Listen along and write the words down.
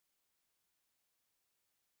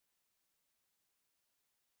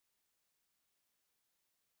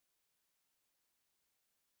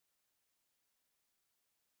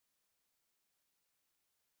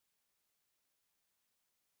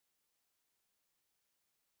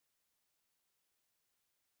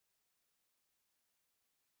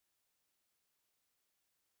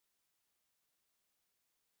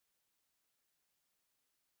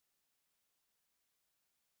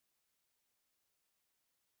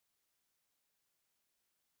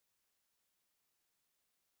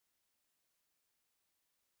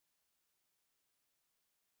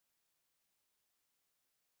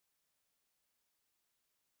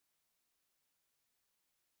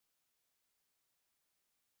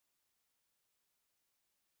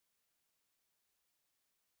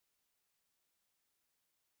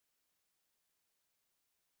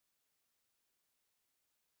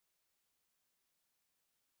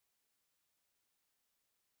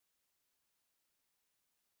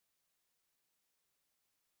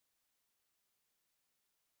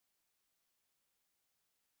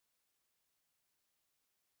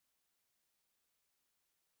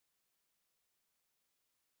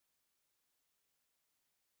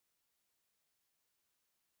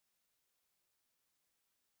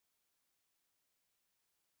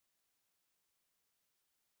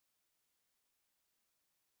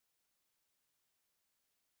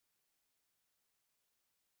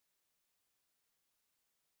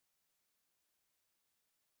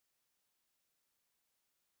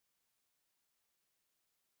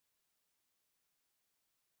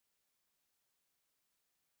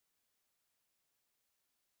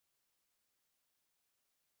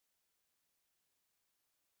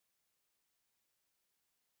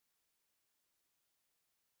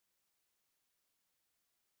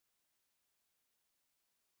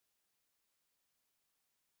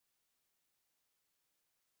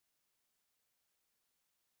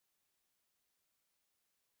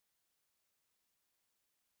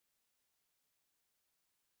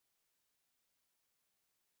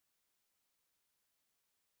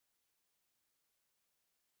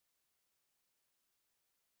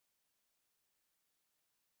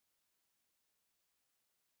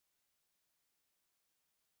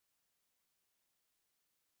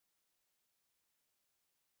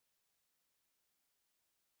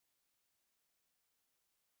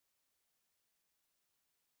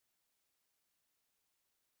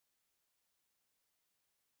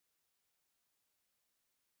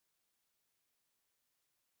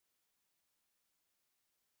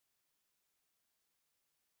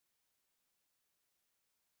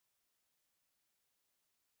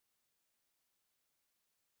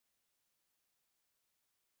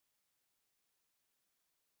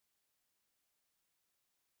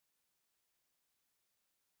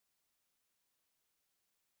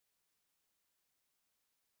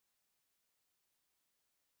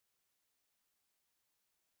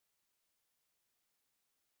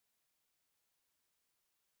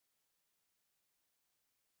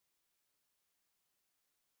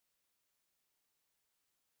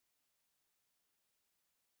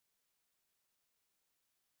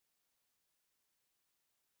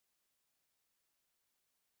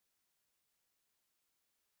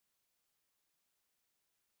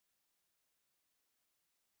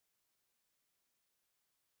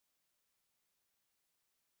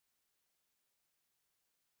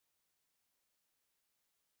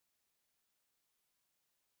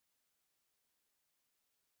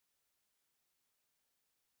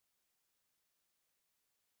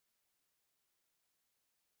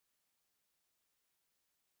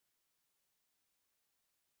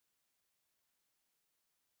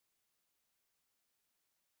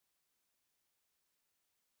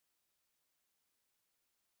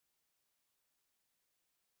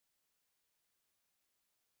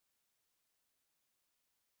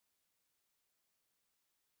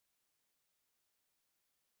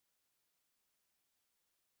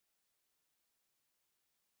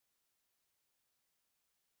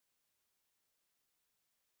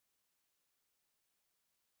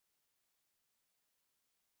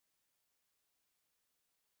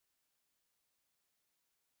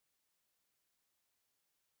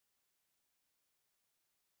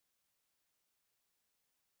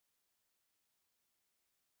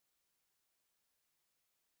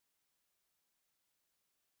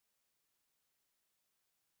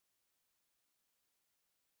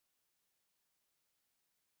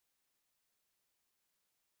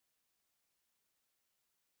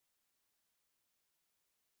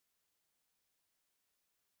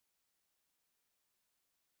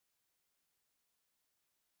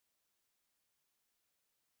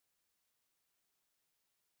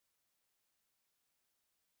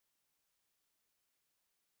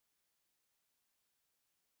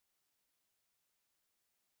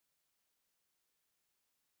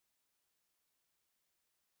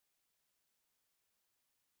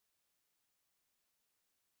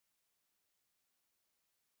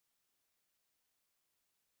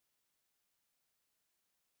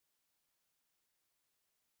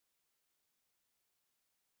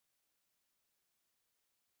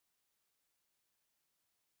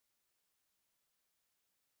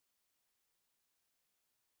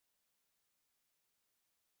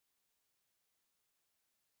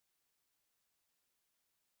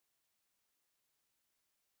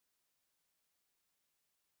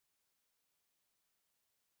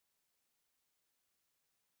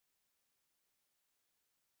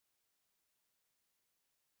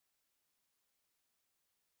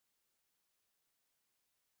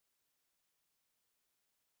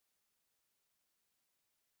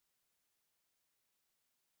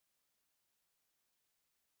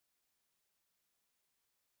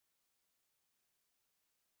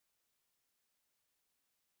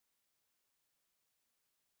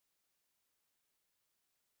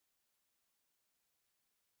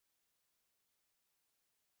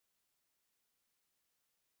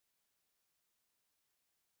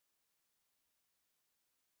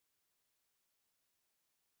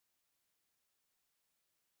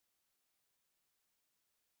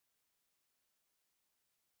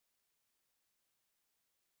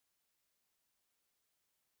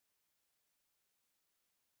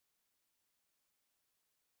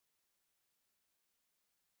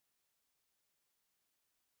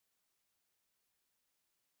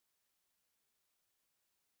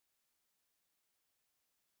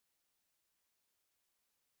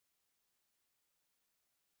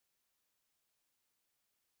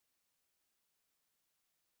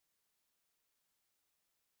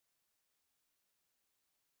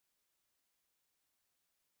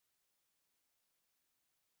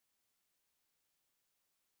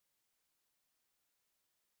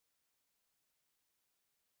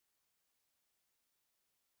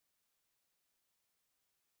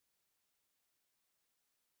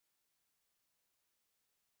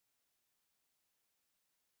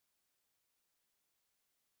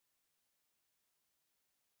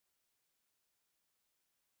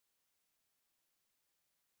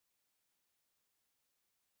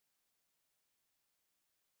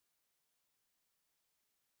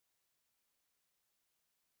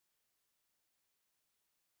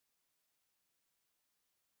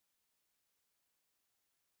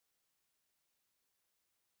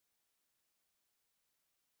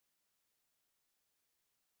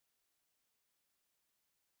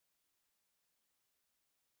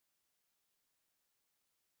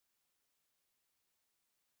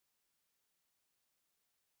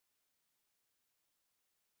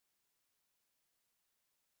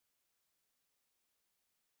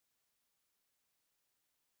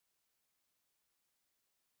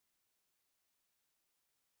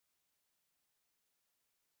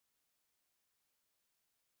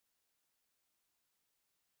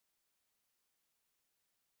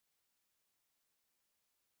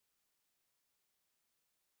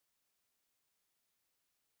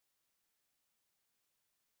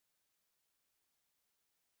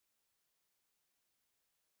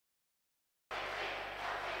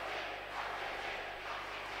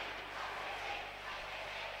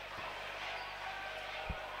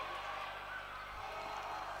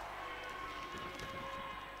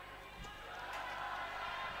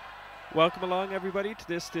Welcome along, everybody, to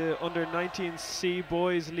this the Under 19C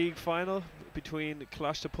Boys League final between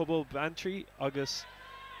Colaiste Pobail Beanntrai agus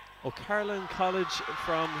O'Carrollin College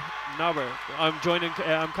from Nobber. I'm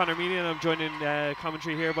Conor Meany, and I'm joining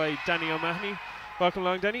commentary here by Danny O'Mahony. Welcome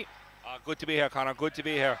along, Danny. Good to be here, Conor. Good to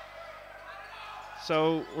be here.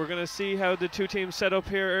 So we're going to see how the two teams set up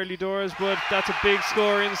here early doors, but that's a big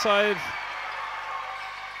score inside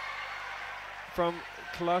from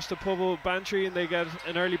Colaiste Pobail Beanntrai, and they get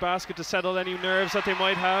an early basket to settle any nerves that they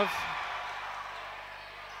might have.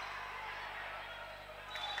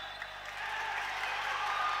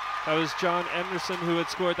 That was John Anderson who had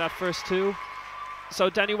scored that first two. So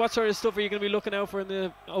Danny, what sort of stuff are you going to be looking out for in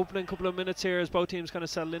the opening couple of minutes here as both teams kind of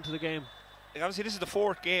settle into the game? Obviously this is the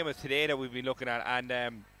fourth game of today that we've been looking at,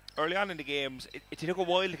 and early on in the games it took a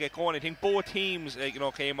while to get going. I think both teams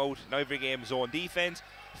came out in every game zone defence,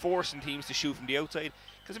 forcing teams to shoot from the outside.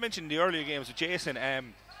 Because I mentioned in the earlier games with Jason,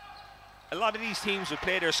 a lot of these teams would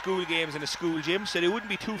play their school games in a school gym, so they wouldn't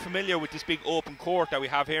be too familiar with this big open court that we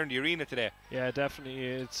have here in the arena today. Yeah, definitely.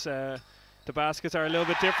 It's the baskets are a little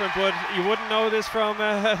bit different, but you wouldn't know this from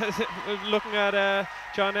looking at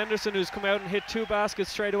John Anderson, who's come out and hit two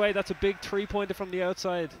baskets straight away. That's a big three-pointer from the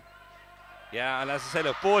outside. Yeah, and as I said,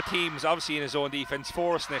 look, both teams obviously in his own defence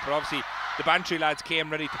forcing it, but obviously the Beanntrai lads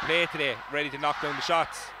came ready to play today, ready to knock down the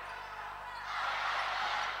shots.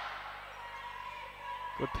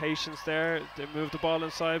 Good patience there. They move the ball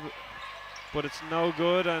inside, but it's no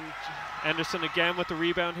good. And Anderson again with the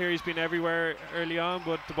rebound here. He's been everywhere early on,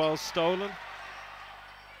 but the ball's stolen.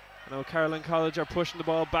 And O'Carrollin College are pushing the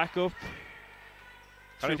ball back up.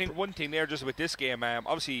 And I think one thing there just with this game,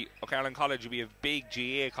 obviously O'Carrollin College will be a big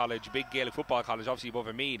GA college, big Gaelic football college, obviously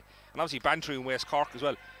above Mead, and obviously Beanntrai and West Cork as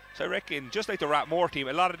well. So I reckon, just like the Rathmore team,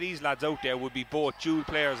 a lot of these lads out there would be both dual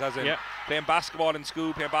players, as in playing basketball in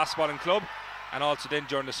school, playing basketball in club, and also then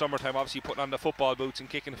during the summertime obviously putting on the football boots and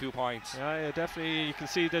kicking a few points. Yeah, definitely. You can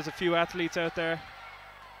see there's a few athletes out there,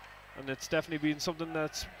 and it's definitely been something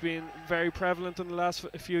that's been very prevalent in the last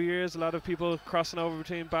few years. A lot of people crossing over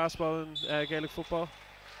between basketball and Gaelic football.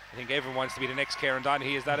 I think everyone wants to be the next Kieran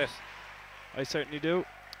Donaghy, is that it? I certainly do,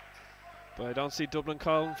 but I don't see Dublin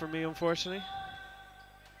calling for me, unfortunately.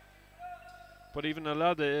 But even a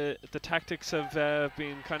lot of the tactics have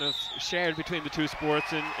been kind of shared between the two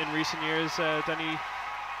sports in recent years. Danny,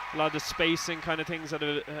 a lot of the spacing kind of things that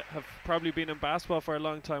have probably been in basketball for a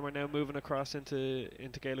long time are now moving across into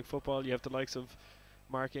Gaelic football. You have the likes of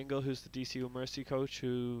Mark Ingle, who's the DCU Mercy coach,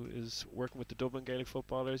 who is working with the Dublin Gaelic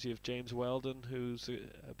footballers. You have James Weldon, who's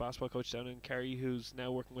a basketball coach down in Kerry, who's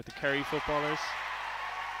now working with the Kerry footballers.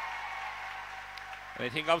 And I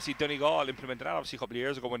think obviously Donegal implemented that obviously a couple of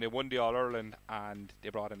years ago when they won the All-Ireland, and they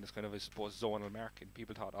brought in this kind of, I suppose, zonal mark, and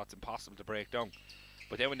people thought, oh, it's impossible to break down.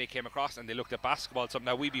 But then when they came across and they looked at basketball, something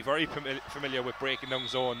that we'd be very familiar with, breaking down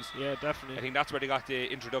zones. Yeah, definitely. I think that's where they got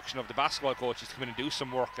the introduction of the basketball coaches to come in and do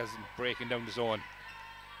some work as in breaking down the zone.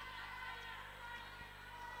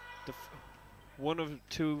 One of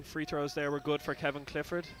two free throws there were good for Kevin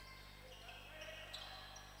Clifford.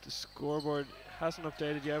 The scoreboard hasn't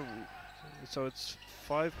updated yet, so it's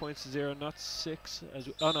 5 points to 0, not 6.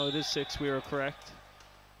 Oh no, it is 6. We were correct.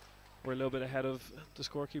 We're a little bit ahead of the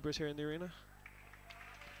scorekeepers here in the arena.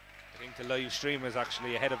 I think the live stream is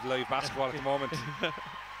actually ahead of live basketball at the moment.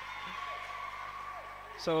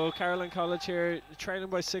 So O'Carrollin College here, trailing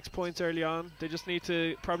by 6 points early on. They just need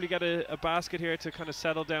to probably get a basket here to kind of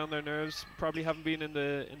settle down their nerves. Probably haven't been in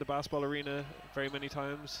the basketball arena very many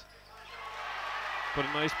times. But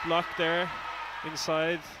a nice block there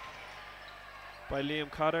inside by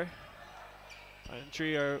Liam Cotter.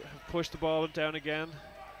 Beanntrai have pushed the ball down again.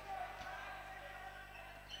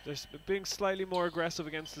 They're being slightly more aggressive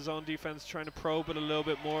against the zone defense, trying to probe it a little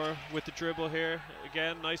bit more with the dribble here.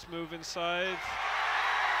 Again, nice move inside.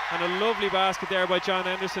 And a lovely basket there by John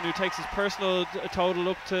Anderson, who takes his personal total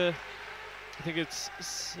up to, I think it's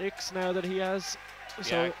 6 now that he has.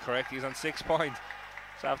 So yeah, correct. He's on 6 points.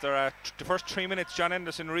 So after the first 3 minutes, John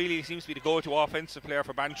Anderson really seems to be the go-to offensive player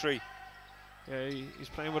for Beanntrai. Yeah, he's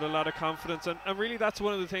playing with a lot of confidence, and really that's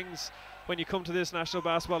one of the things when you come to this national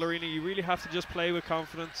basketball arena. You really have to just play with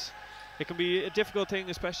confidence. It can be a difficult thing,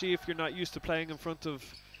 especially if you're not used to playing in front of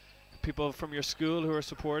people from your school who are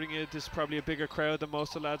supporting you. This is probably a bigger crowd than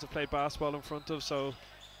most of the lads have played basketball in front of, so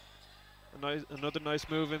another nice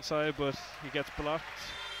move inside, but he gets blocked.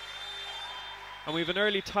 And we have an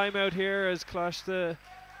early timeout here as Colaiste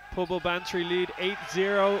Pobail Beanntrai lead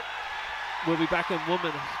 8-0. We'll be back in 1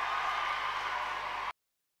 minute.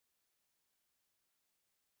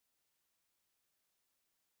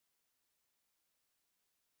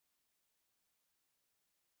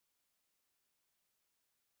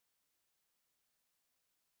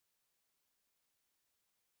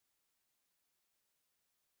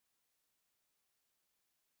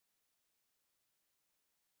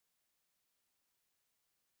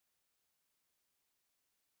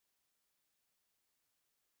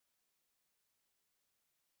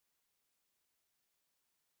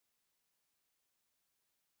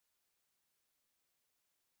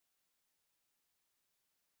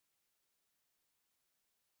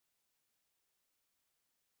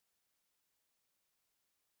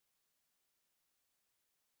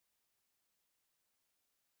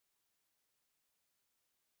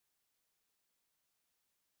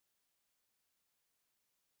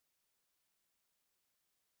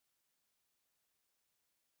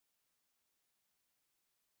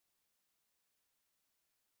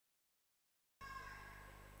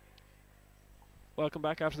 welcome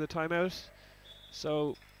back after the timeout.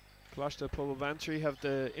 So, Colaiste Beanntrai have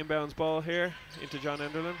the inbounds ball here into John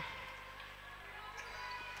Enderlin.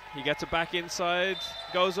 He gets it back inside,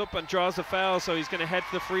 goes up and draws the foul, so he's going to head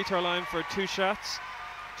to the free throw line for 2 shots.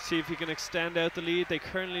 See if he can extend out the lead. They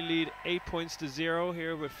currently lead 8 points to 0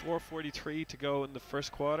 here with 4:43 to go in the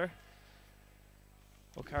first quarter.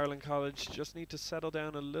 O'Carrollin College just need to settle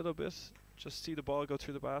down a little bit, just see the ball go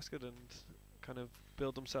through the basket and kind of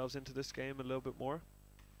build themselves into this game a little bit more.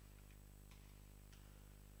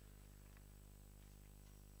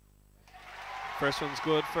 First one's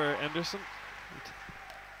good for Anderson.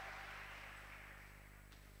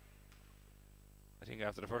 I think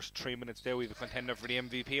after the first 3 minutes there, we have a contender for the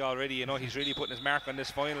MVP already. You know, he's really putting his mark on this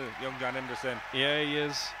final, young John Anderson. Yeah, he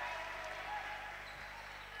is.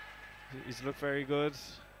 He's looked very good.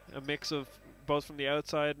 A mix of both from the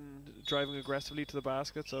outside and driving aggressively to the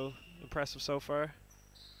basket, so impressive so far.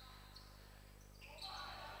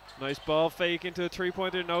 Nice ball fake into a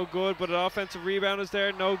 3-pointer, no good, but an offensive rebound is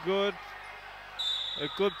there, no good. A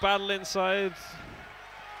good battle inside.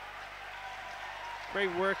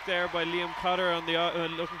 Great work there by Liam Cotter on the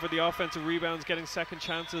looking for the offensive rebounds, getting second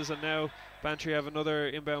chances, and now Beanntrai have another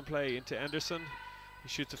inbound play into Anderson. He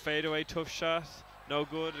shoots a fadeaway, tough shot, no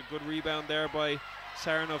good. A good rebound there by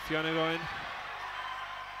Sarano Fionagoin.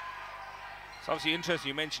 It's obviously interesting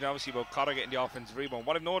you mentioned obviously about Cotter getting the offensive rebound.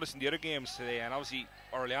 What I've noticed in the other games today, and obviously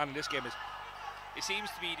early on in this game, is it seems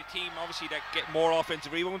to be the team obviously that get more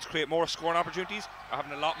offensive rebounds, create more scoring opportunities, are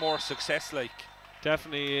having a lot more success. Like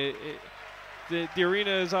definitely, the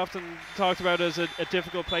arena is often talked about as a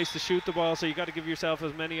difficult place to shoot the ball, so you got to give yourself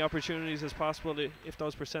as many opportunities as possible. If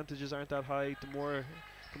those percentages aren't that high, the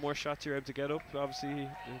more shots you're able to get up, obviously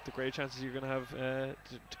the greater chances you're going to have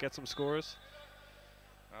to get some scores.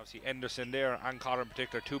 Obviously Anderson there and Cotter in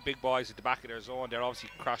particular, 2 big boys at the back of their zone. They're obviously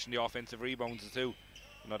crashing the offensive rebounds too.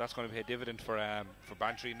 You know, that's going to pay a dividend for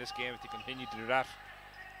Beanntrai in this game if they continue to do that.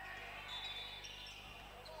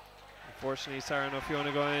 Unfortunately, Sarano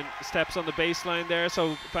Fionagoin steps on the baseline there,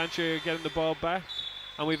 so Beanntrai are getting the ball back.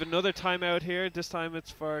 And we have another timeout here. This time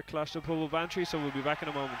it's for Colaiste Beanntrai, so we'll be back in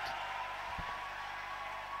a moment.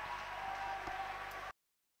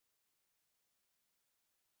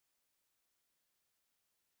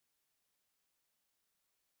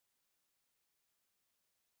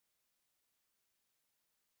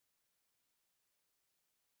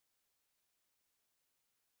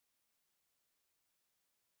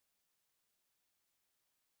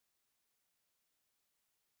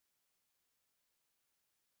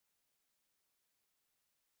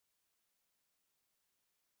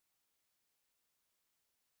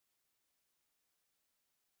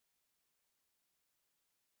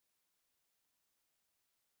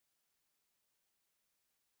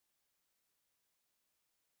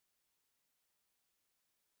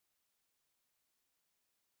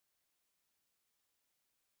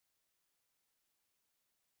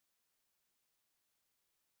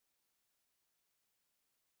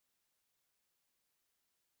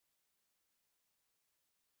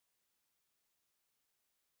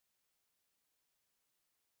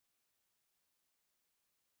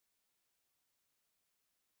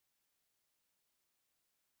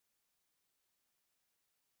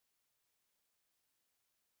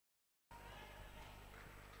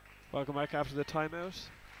 Welcome back after the timeout.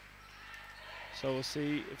 So we'll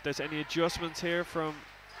see if there's any adjustments here from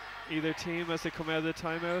either team as they come out of the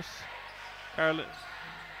timeout. Carolyn,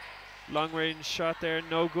 long range shot there,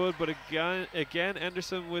 no good, but again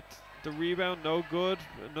Anderson with the rebound, no good.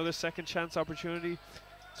 Another second chance opportunity.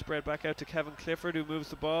 Spread back out to Kevin Clifford, who moves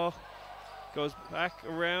the ball. Goes back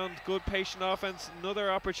around, good patient offense, another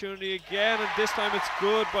opportunity again, and this time it's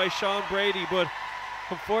good by Sean Brady, but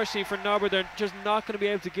unfortunately for Nobber, they're just not going to be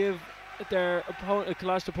able to give their opponent,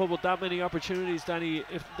 Colaiste Pobail, that many opportunities, Danny,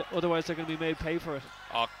 otherwise they're going to be made pay for it.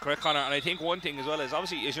 Oh, correct, Conor. And I think one thing as well is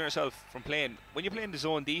obviously is yourself from playing, when you're playing the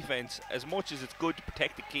zone defence, as much as it's good to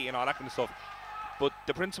protect the key and all that kind of stuff, but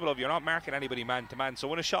the principle of you're not marking anybody man to man, so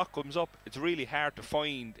when a shot comes up, it's really hard to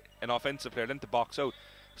find an offensive player then to box out.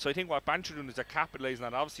 So I think what Beanntrai are doing is they're capitalising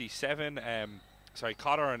on obviously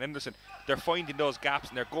Cotter and Anderson. They're finding those gaps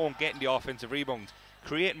and they're going getting the offensive rebounds,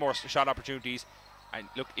 create more shot opportunities. And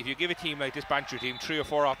look, if you give a team like this Beanntrai team 3 or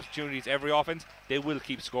 4 opportunities every offense, they will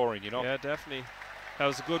keep scoring, you know. Yeah, definitely. That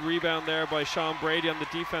was a good rebound there by Sean Brady on the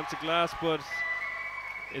defensive glass, but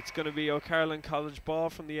it's going to be O'Carrollin College ball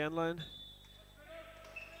from the end line.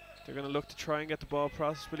 They're going to look to try and get the ball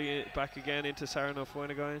possibly back again into Sarano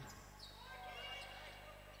Fionagoin.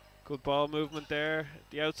 Good ball movement there.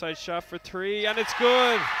 The outside shot for 3, and it's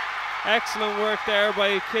good. Excellent work there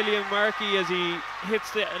by Killian Markey as he hits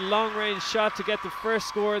the long-range shot to get the first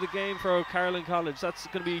score of the game for O'Carrollin College. That's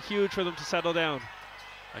going to be huge for them to settle down.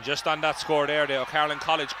 And just on that score there, the O'Carrollin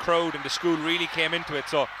College crowd and the school really came into it.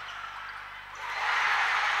 So.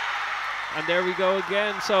 And there we go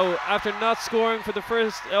again. So after not scoring for the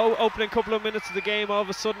first opening couple of minutes of the game, all of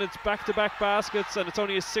a sudden it's back-to-back baskets and it's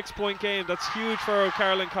only a 6-point game. That's huge for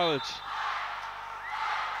O'Carrollin College.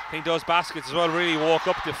 I think those baskets as well really woke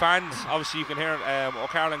up the fans. Obviously you can hear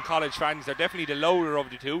O'Carrollin College fans, they're definitely the louder of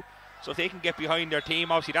the two. So if they can get behind their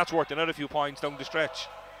team, obviously that's worth another few points down the stretch.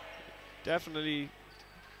 Definitely.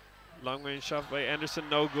 Long range shot by Anderson,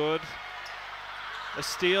 no good. A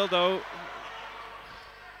steal though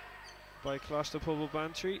by Colaiste Pobail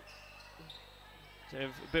Beanntrai. They have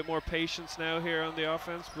a bit more patience now here on the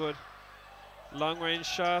offense, but long range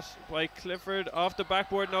shot by Clifford off the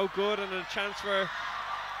backboard, no good, and a chance for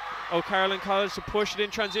O'Carrollin College to push it in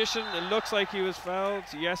transition. It looks like he was fouled.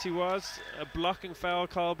 Yes, he was. A blocking foul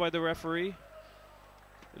called by the referee.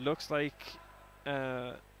 It looks like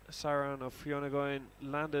Saran of Fionagoin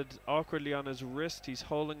landed awkwardly on his wrist. He's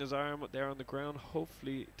holding his arm there on the ground.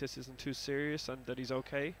 Hopefully this isn't too serious and that he's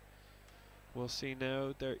okay. We'll see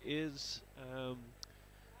now. There is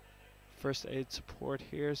first aid support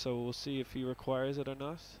here, so we'll see if he requires it or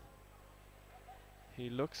not. He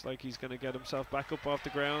looks like he's going to get himself back up off the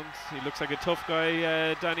ground. He looks like a tough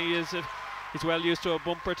guy. Danny he's well used to a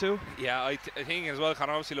bump or two. Yeah, I think as well,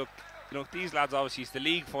 Conor, obviously look, these lads, obviously it's the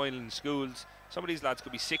league final in schools. Some of these lads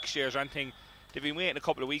could be 6 years or anything. They've been waiting a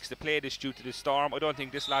couple of weeks to play this due to the storm. I don't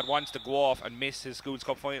think this lad wants to go off and miss his schools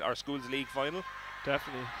cup final or schools league final.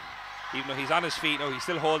 Definitely. Even though he's on his feet now, he's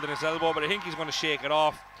still holding his elbow, but I think he's going to shake it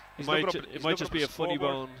off. It might just be a funny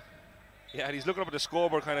bone. Yeah, and he's looking up at the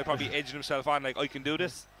scoreboard, kind of probably edging himself on, like, I can do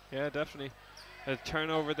this. Yeah, definitely. A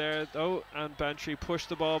turnover there, though, and Beanntrai pushed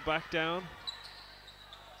the ball back down.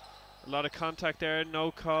 A lot of contact there,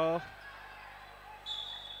 no call.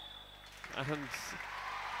 And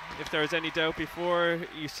if there was any doubt before,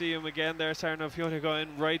 you see him again there, Sarno Fiona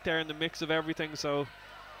going right there in the mix of everything, so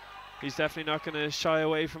he's definitely not going to shy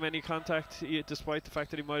away from any contact, despite the fact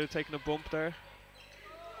that he might have taken a bump there.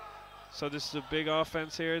 So this is a big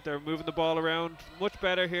offense here. They're moving the ball around much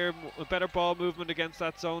better here, better ball movement against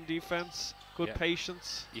that zone defense. Good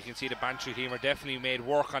patience. You can see the Beanntrai team are definitely made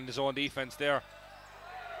work on the zone defense there.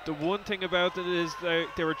 The one thing about it is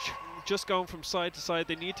they were just going from side to side.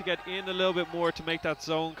 They need to get in a little bit more to make that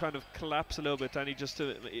zone kind of collapse a little bit, Danny, just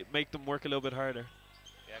to make them work a little bit harder.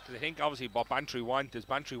 Yeah, because I think obviously what Beanntrai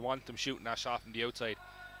want them shooting that shot from the outside.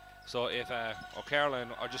 So if O'Carrollin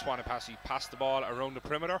or just want to pass the ball around the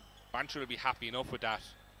perimeter, Beanntrai will be happy enough with that.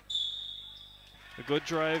 A good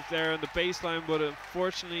drive there on the baseline, but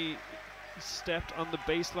unfortunately stepped on the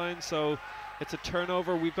baseline, so it's a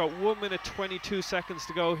turnover. We've got 1 minute 22 seconds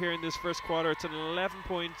to go here in this first quarter. It's an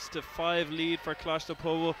 11-5 lead for Colaiste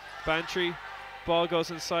Pobail Beanntrai. Ball goes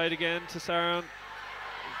inside again to Saran.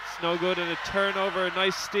 It's no good, and a turnover. A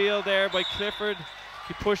nice steal there by Clifford.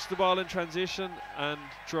 He pushed the ball in transition and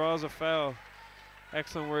draws a foul.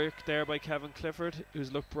 Excellent work there by Kevin Clifford,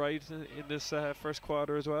 who's looked bright in this first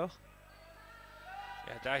quarter as well.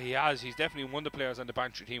 Yeah, that he has. He's definitely one of the players on the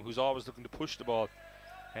Beanntrai team who's always looking to push the ball.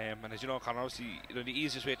 And as you know, Conor, obviously, the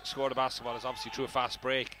easiest way to score the basketball is obviously through a fast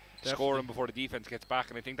break, scoring before the defense gets back,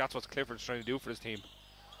 and I think that's what Clifford's trying to do for his team.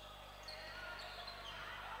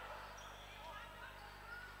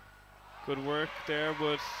 Good work there,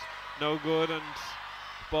 but no good, and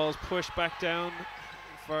ball's pushed back down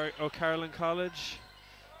for O'Carrollin College.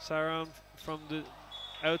 Saran from the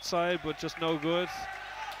outside, but just no good.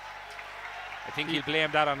 I think he'll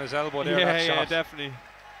blame that on his elbow there. Yeah, definitely.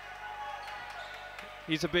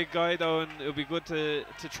 He's a big guy though, and it'll be good to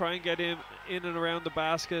try and get him in and around the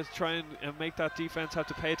basket, try and make that defense have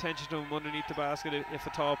to pay attention to him underneath the basket if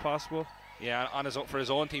at all possible. Yeah, for his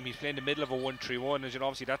own team, he's playing the middle of a 1-3-1. As you know,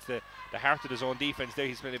 obviously that's the heart of his own defense there.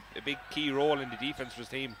 He's playing a big key role in the defense for his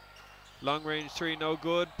team. Long range three, no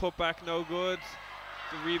good. Put back, no good.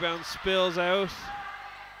 The rebound spills out.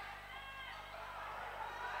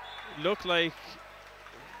 Looked like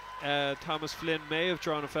Thomas Flynn may have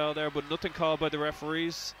drawn a foul there, but nothing called by the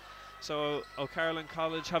referees. So O'Carrollin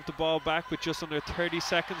College have the ball back with just under 30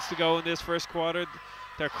 seconds to go in this first quarter.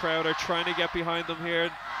 Their crowd are trying to get behind them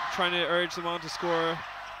here, trying to urge them on to score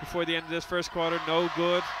before the end of this first quarter. No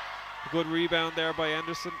good. A good rebound there by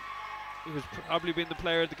Anderson, who's probably been the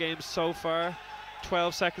player of the game so far.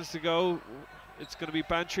 12 seconds to go. It's going to be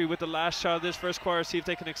Beanntrai with the last shot of this first quarter, see if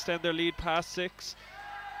they can extend their lead past 6.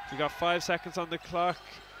 We got 5 seconds on the clock.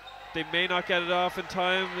 They may not get it off in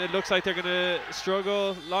time. It looks like they're going to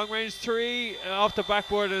struggle. Long range 3 off the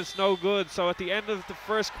backboard, and it's no good. So at the end of the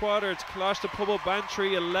first quarter, it's Colaiste Pobail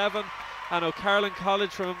Beanntrai 11 and O'Carroll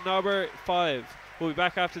College from Nobber 5. We'll be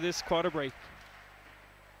back after this quarter break.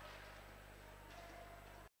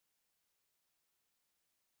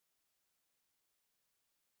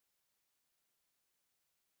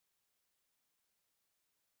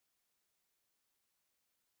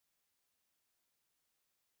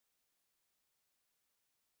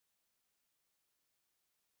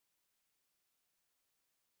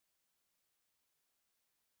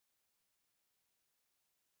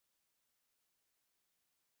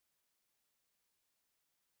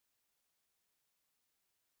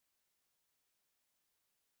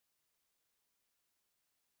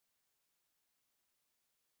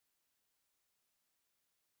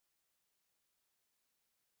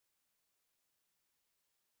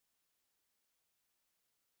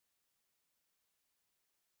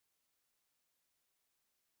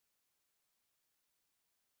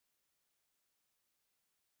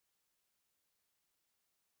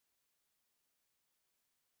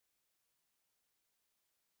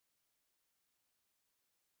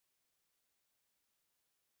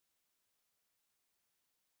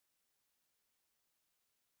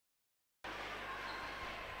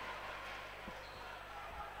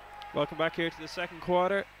 Welcome back here to the second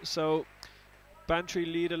quarter. So Beanntrai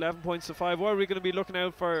lead 11 points to 5. What are we going to be looking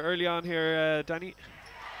out for early on here, Danny?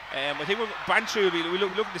 I think Beanntrai will be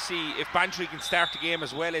looking to see if Beanntrai can start the game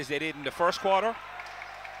as well as they did in the first quarter.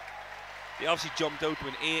 They obviously jumped out to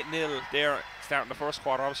an 8-0 there starting the first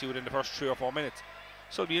quarter, obviously within the first 3 or 4 minutes.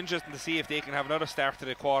 So it'll be interesting to see if they can have another start to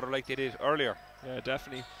the quarter like they did earlier. Yeah,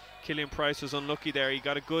 definitely. Killian Price was unlucky there. He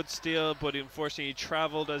got a good steal, but unfortunately he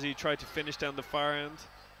travelled as he tried to finish down the far end.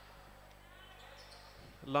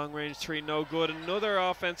 Long range 3, no good. Another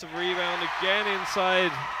offensive rebound again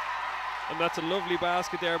inside, and that's a lovely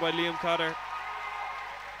basket there by Liam Cotter.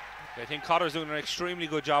 I think Cotter's doing an extremely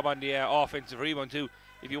good job on the offensive rebound too.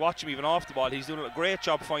 If you watch him even off the ball, he's doing a great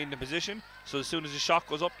job finding position, so as soon as his shot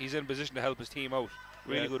goes up, he's in position to help his team out.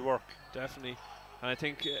 Really good work. Definitely. And I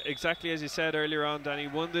think exactly as you said earlier on, Danny,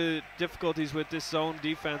 one of the difficulties with this zone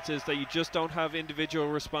defense is that you just don't have individual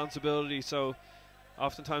responsibility. So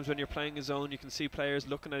oftentimes when you're playing a zone, you can see players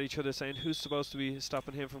looking at each other saying who's supposed to be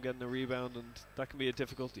stopping him from getting a rebound, and that can be a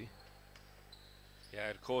difficulty.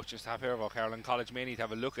 Yeah, the coaching staff here of O'Carroll College may need to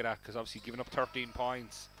have a look at that, because obviously giving up 13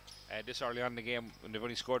 points this early on in the game when they've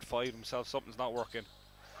only scored 5 themselves, something's not working.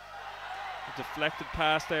 A deflected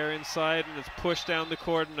pass there inside, and it's pushed down the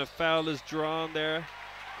court, and a foul is drawn there.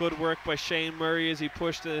 Good work by Shane Murray as he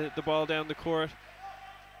pushed the ball down the court.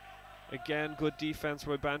 Again, good defense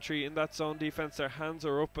by Beanntrai. In that zone defense, their hands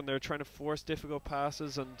are up and they're trying to force difficult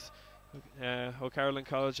passes, and O'Carroll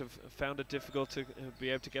College have found it difficult to be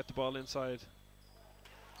able to get the ball inside.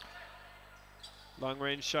 Long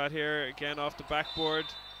range shot here, again off the backboard.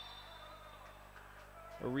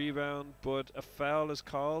 A rebound, but a foul is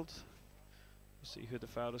called. Let's see who the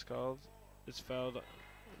foul is called. It's foul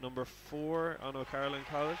number 4 on O'Carroll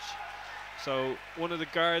College. So one of the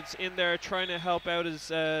guards in there trying to help out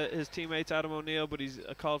his teammates, Adam O'Neill, but he's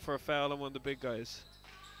called for a foul on one of the big guys.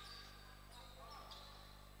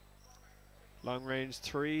 Long range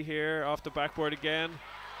 3 here, off the backboard again.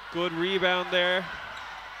 Good rebound there,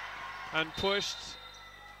 and pushed.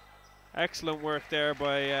 Excellent work there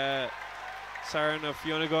by Saran of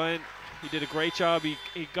Fionagoin. He did a great job. He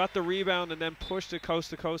got the rebound and then pushed it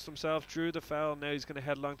coast to coast himself, drew the foul. Now he's going to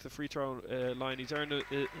head along to the free throw line. He's earned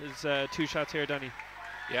his 2 shots here, Danny.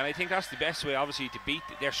 Yeah, and I think that's the best way, obviously, to beat.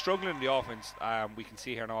 They're struggling in the offense. We can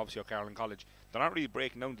see here now, obviously, O'Carroll College. They're not really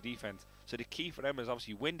breaking down the defense. So the key for them is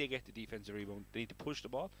obviously when they get the defensive rebound, they need to push the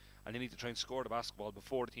ball and they need to try and score the basketball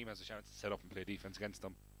before the team has a chance to set up and play defense against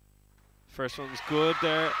them. First one's good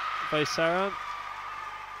there by Saran.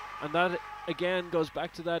 And that again goes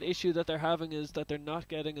back to that issue that they're having, is that they're not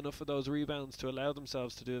getting enough of those rebounds to allow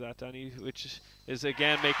themselves to do that, Danny, which is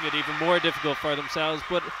again making it even more difficult for themselves.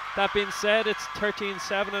 But that being said, it's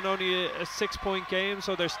 13-7 and only a 6-point game,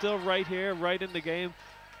 so they're still right here, right in the game.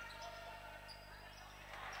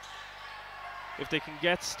 If they can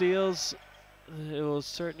get steals, it will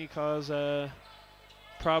certainly cause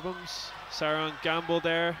problems. Saran gamble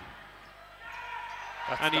there,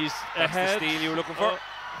 and he's ahead. That's the steal you were looking for.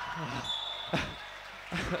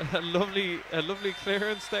 a lovely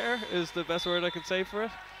clearance there is the best word I can say for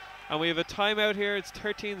it. And we have a timeout here. It's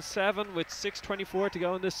 13-7 with 6:24 to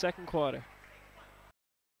go in this second quarter.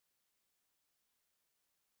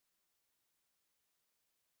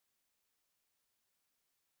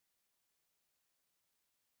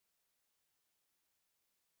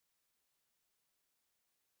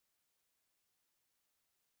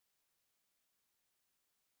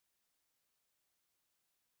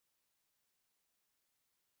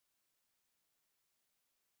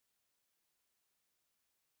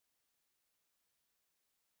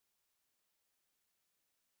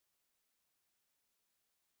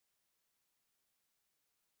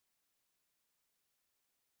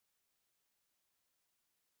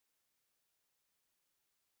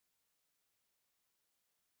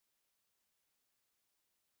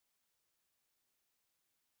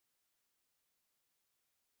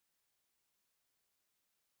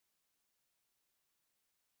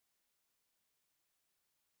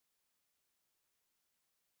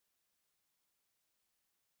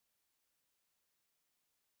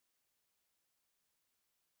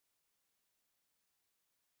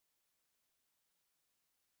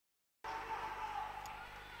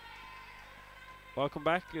 Welcome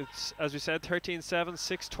back. It's, as we said, 13-7,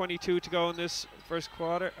 6:22 to go in this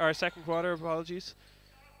second quarter. Apologies.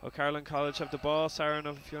 O'Carroll College have the ball. Saran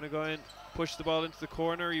of Fionnagoin push the ball into the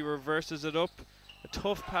corner. He reverses it up. A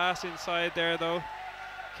tough pass inside there, though.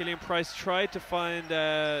 Killian Price tried to find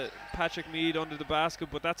Patrick Mead under the basket,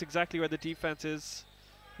 but that's exactly where the defense is.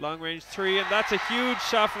 Long range three, and that's a huge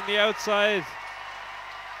shot from the outside.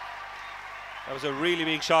 That was a really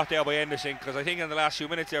big shot there by Anderson, because I think in the last few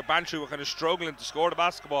minutes there, Beanntrai were kind of struggling to score the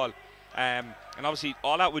basketball. And obviously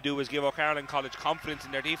all that would do is give O'Carroll College confidence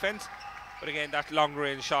in their defence. But again, that long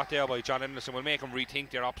range shot there by John Anderson will make them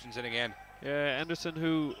rethink their options in again. Yeah, Anderson,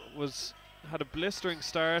 who had a blistering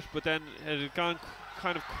start, but then it had gone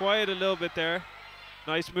kind of quiet a little bit there.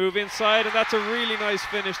 Nice move inside, and that's a really nice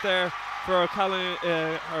finish there for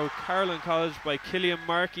O'Carroll College by Killian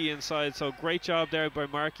Markey inside. So great job there by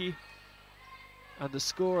Markey. And the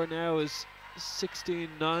score now is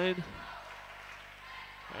 16-9.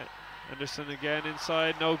 Anderson again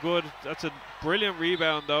inside, no good. That's a brilliant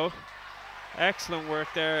rebound though. Excellent work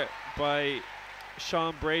there by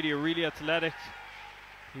Sean Brady, really athletic.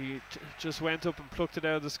 He just went up and plucked it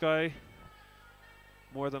out of the sky.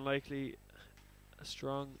 More than likely a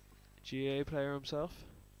strong GA player himself.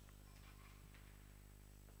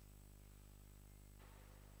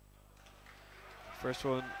 First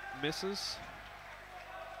one misses.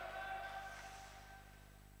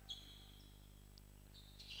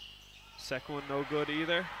 Second one no good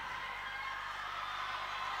either.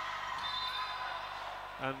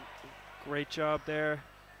 And great job there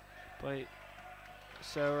by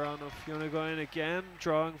Sauron of Fionnagoin again,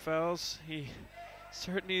 drawing fouls. He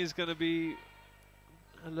certainly is going to be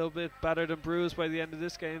a little bit battered and bruised by the end of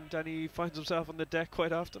this game. Danny finds himself on the deck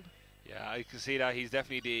quite often. Yeah, I can see that. He's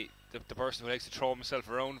definitely the person who likes to throw himself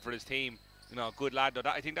around for his team. You know, a good lad.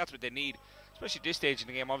 I think that's what they need, especially at this stage in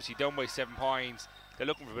the game. Obviously down by 7 points. They're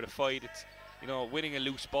looking for a bit of fight. It's, you know, winning a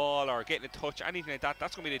loose ball or getting a touch, anything like that.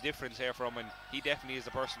 That's going to be the difference here for him, and he definitely is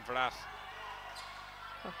the person for that.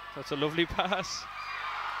 Oh, that's a lovely pass.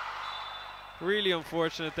 Really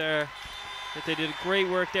unfortunate there. They did great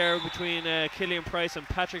work there between Killian Price and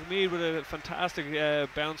Patrick Mead with a fantastic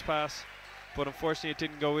bounce pass, but unfortunately it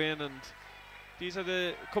didn't go in. And these are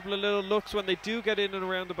the couple of little looks when they do get in and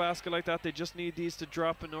around the basket like that. They just need these to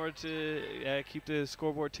drop in order to keep the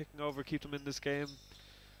scoreboard ticking over, keep them in this game.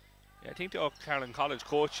 Yeah, I think the O'Carroll College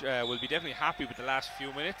coach will be definitely happy with the last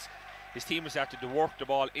few minutes. His team has started to work the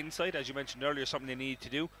ball inside, as you mentioned earlier, something they need to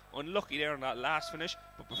do. Unlucky there on that last finish,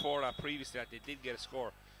 but before that, previously that, they did get a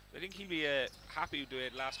score. I think he'll be happy with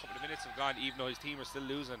the last couple of minutes have gone, even though his team are still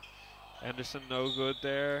losing. Anderson no good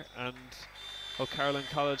there, and O'Carroll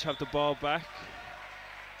College have the ball back.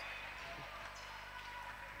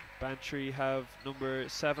 Beanntrai have number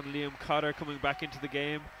 7 Liam Cotter coming back into the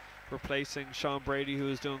game, replacing Sean Brady, who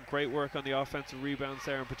is doing great work on the offensive rebounds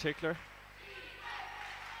there in particular.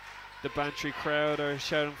 The Beanntrai crowd are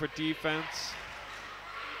shouting for defense,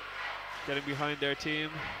 getting behind their team.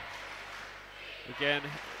 Again,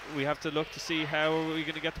 we have to look to see how are we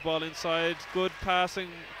going to get the ball inside. Good passing,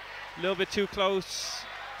 a little bit too close,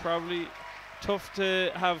 probably tough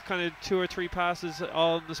to have kind of 2 or 3 passes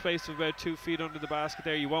all in the space of about 2 feet under the basket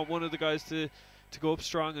there. You want one of the guys to go up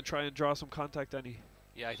strong and try and draw some contact, Danny.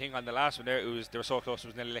 Yeah, I think on the last one there, they were so close, it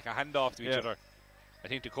was nearly like a handoff to each other. I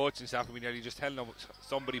think the coaching staff will be nearly just telling them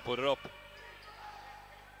somebody put it up.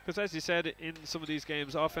 Because as you said, in some of these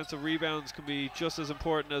games, offensive rebounds can be just as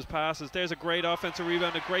important as passes. There's a great offensive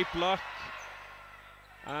rebound, a great block,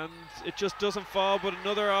 and it just doesn't fall, but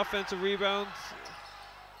another offensive rebound.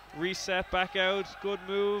 Reset back out, good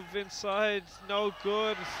move inside, no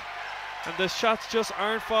good. And the shots just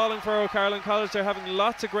aren't falling for O'Carroll College. They're having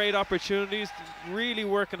lots of great opportunities, really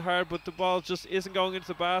working hard, but the ball just isn't going into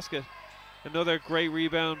the basket. Another great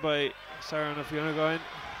rebound by Saran of Fionnagoin.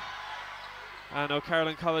 And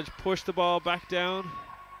O'Carroll College push the ball back down.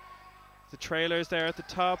 The trailers there at the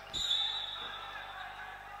top.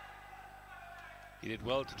 He did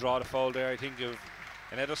well to draw the foul there. I think of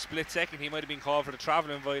another split second he might have been called for the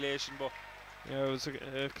travelling violation, but yeah, it was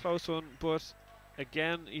a close one, but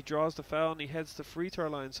again he draws the foul and he heads to free throw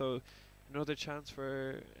line, so another chance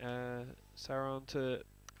for Saran to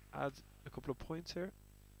add a couple of points here.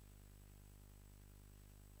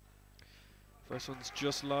 First one's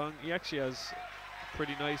just long. He actually has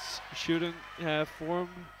pretty nice shooting form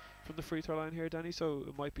from the free throw line here, Danny, so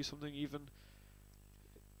it might be something even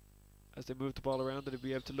as they move the ball around that he'll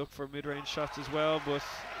be able to look for mid-range shots as well, but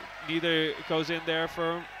neither goes in there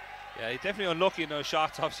for him. Yeah, he's definitely unlucky in those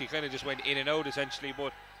shots. Obviously kind of just went in and out essentially,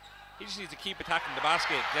 but he just needs to keep attacking the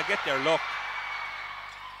basket. They'll get their luck.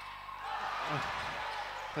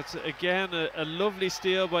 That's again a lovely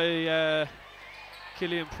steal by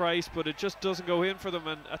Killian Price, but it just doesn't go in for them,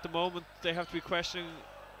 and at the moment they have to be questioning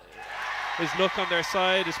his luck on their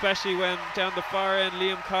side, especially when down the far end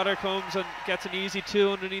Liam Cotter comes and gets an easy 2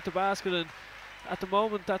 underneath the basket. And at the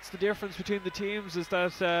moment that's the difference between the teams, is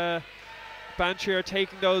that Beanntrai are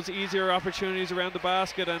taking those easier opportunities around the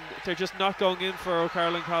basket and they're just not going in for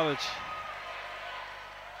O'Carroll College.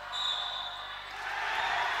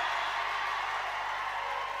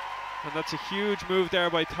 And that's a huge move there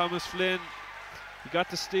by Thomas Flynn. He got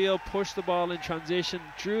the steal, pushed the ball in transition,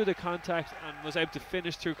 drew the contact and was able to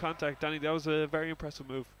finish through contact. Danny, that was a very impressive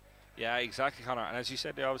move. Yeah, exactly, Conor. And as you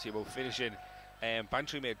said there, obviously, about finishing,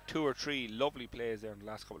 Beanntrai made 2 or 3 lovely plays there in the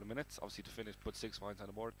last couple of minutes, obviously to finish, put 6 points on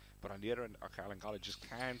the board. But on the other end, O'Carroll College just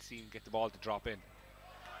can't seem to get the ball to drop in.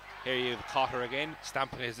 Here you have Cotter again,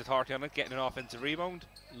 stamping his authority on it, getting an offensive rebound.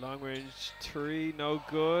 Long range 3, no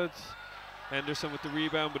good. Henderson with the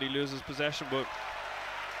rebound, but he loses possession. But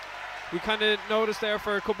we kind of noticed there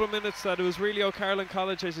for a couple of minutes that it was really O'Carroll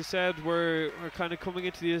College, as you said, were kind of coming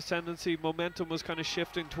into the ascendancy. Momentum was kind of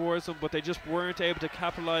shifting towards them, but they just weren't able to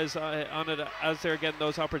capitalise on it as they're getting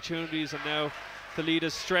those opportunities. And now the lead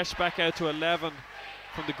is stretched back out to 11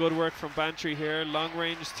 from the good work from Beanntrai here. Long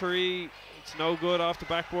range 3, it's no good off the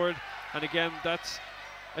backboard. And again, that's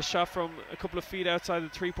a shot from a couple of feet outside the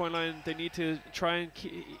 3-point line. They need to try and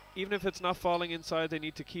even if it's not falling inside, they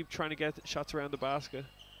need to keep trying to get shots around the basket.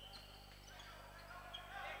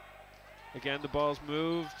 Again, the ball's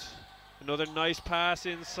moved. Another nice pass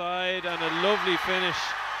inside and a lovely finish.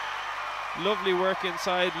 Lovely work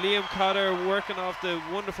inside. Liam Cotter working off the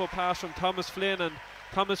wonderful pass from Thomas Flynn, and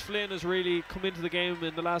Thomas Flynn has really come into the game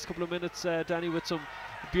in the last couple of minutes, Danny, with some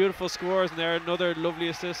beautiful scores, and there another lovely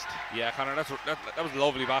assist. Yeah, Conor, that was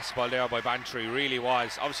lovely basketball there by Beanntrai, really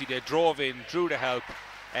was. Obviously they drove in, drew the help.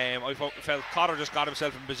 I felt Cotter just got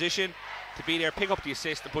himself in position to be there, pick up the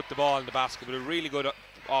assist and put the ball in the basket. But a really good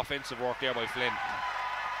offensive work there by Flynn.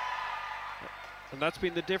 And that's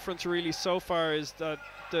been the difference really so far, is that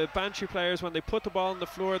the Beanntrai players, when they put the ball on the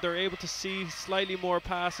floor, they're able to see slightly more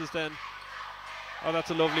passes than... Oh,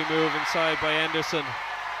 that's a lovely move inside by Henderson.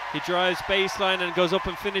 He drives baseline and goes up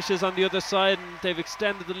and finishes on the other side, and they've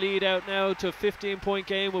extended the lead out now to a 15-point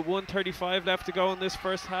game with 1:35 left to go in this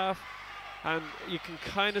first half. And you can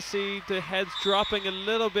kind of see the heads dropping a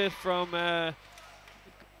little bit from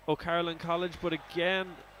O'Carroll College, but again,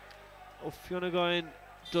 O'Funagoyne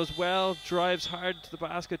does well, drives hard to the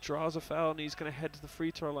basket, draws a foul, and he's going to head to the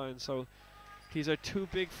free throw line. So these are 2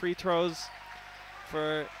 big free throws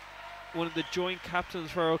for one of the joint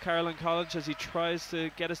captains for O'Carroll College, as he tries to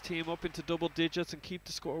get his team up into double digits and keep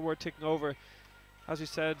the scoreboard ticking over. As you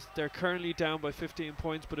said, they're currently down by 15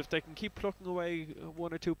 points, but if they can keep plucking away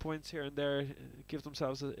 1 or 2 points here and there, give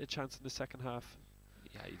themselves a chance in the second half.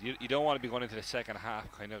 Yeah, you don't want to be going into the second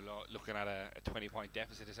half kind of looking at a 20-point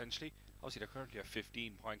deficit essentially. Obviously they're currently at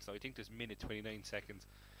 15 points now. I think there's minute 29 seconds.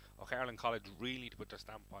 O'Carroll College really need to put their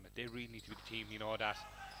stamp on it. They really need to be the team, you know, that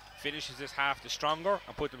finishes this half the stronger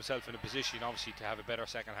and put themselves in a position obviously to have a better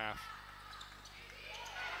second half.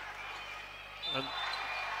 And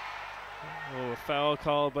a foul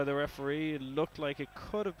called by the referee. It looked like it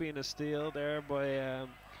could have been a steal there by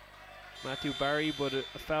Matthew Barry, but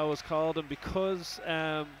a foul was called, and because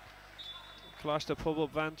Colaiste, Pobail,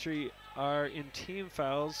 Beanntrai are in team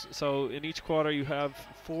fouls, so in each quarter you have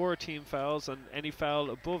 4 team fouls, and any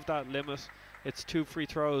foul above that limit, it's 2 free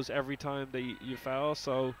throws every time you foul.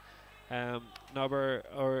 So Nobber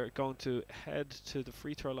are going to head to the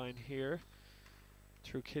free throw line here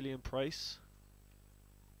through Killian Price.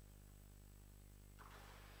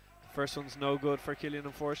 First one's no good for Killian,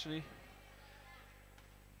 unfortunately.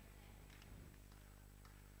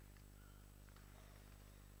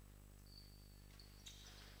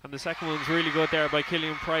 And the second one's really good there by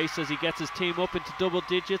Killian Price, as he gets his team up into double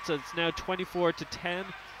digits. It's now 24-10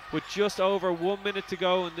 with just over 1 minute to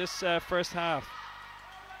go in this first half.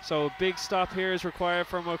 So a big stop here is required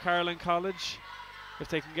from O'Carroll College. If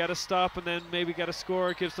they can get a stop and then maybe get a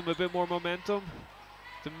score, it gives them a bit more momentum.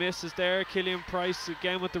 The miss is there. Killian Price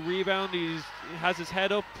again with the rebound. He has his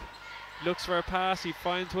head up, looks for a pass. He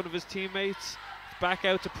finds one of his teammates. Back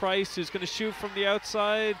out to Price, who's going to shoot from the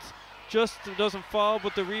outside. Just doesn't fall,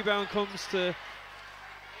 but the rebound comes to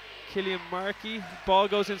Killian Markey. Ball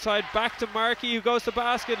goes inside, back to Markey, who goes to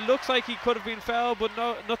basket. Looks like he could have been fouled, but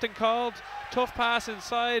nothing called. Tough pass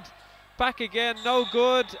inside, back again, no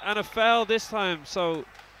good, and a foul this time. So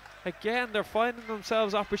again, they're finding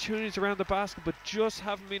themselves opportunities around the basket, but just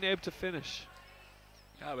haven't been able to finish.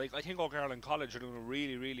 Yeah, I think O'Carroll College are doing a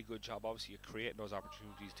really, really good job, obviously, of creating those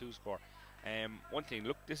opportunities to score. One thing,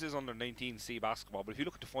 look, this is under 19C basketball, but if you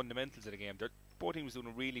look at the fundamentals of the game, both teams doing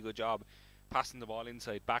a really good job passing the ball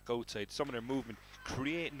inside, back outside, some of their movement,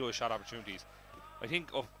 creating those shot opportunities. I think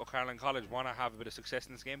if O'Carroll College want to have a bit of success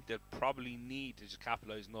in this game, they'll probably need to just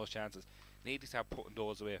capitalise on those chances. They need to start putting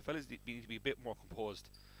those away. Fellas need to be a bit more composed.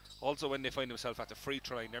 Also, when they find themselves at the free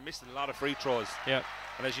throw line, they're missing a lot of free throws. Yeah.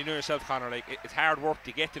 And as you know yourself, Conor, like it's hard work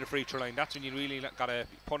to get to the free throw line. That's when you really gotta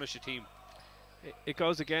punish your team. It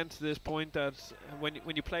goes again to this point that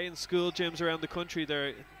when you play in school gyms around the country,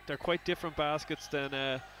 they're quite different baskets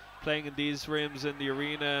than playing in these rims in the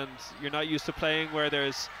arena, and you're not used to playing where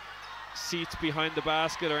there's seats behind the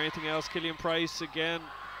basket or anything else. Killian Price again,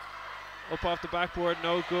 up off the backboard,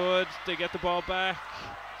 no good. They get the ball back,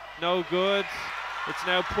 no good. It's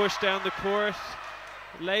now pushed down the court.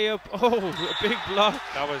 Layup, oh, a big block.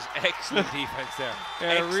 That was excellent defense there.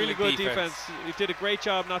 Yeah, really good defense. He did a great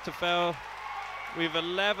job not to foul. We have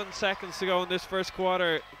 11 seconds to go in this first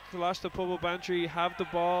quarter. Colaiste Pobail have the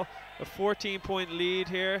ball, a 14-point lead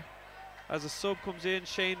here. As a sub comes in,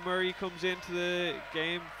 Shane Murray comes into the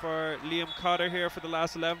game for Liam Cotter here for the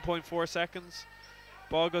last 11.4 seconds.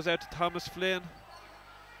 Ball goes out to Thomas Flynn.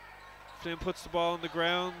 Flynn puts the ball on the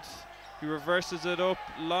ground. He reverses it up,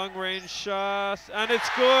 long range shot, and it's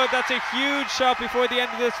good. That's a huge shot before the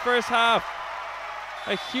end of this first half.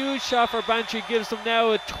 A huge shot for Beanntrai gives them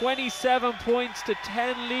now a 27 points to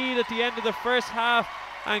 10 lead at the end of the first half.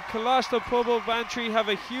 And Colaiste Pobail Beanntrai have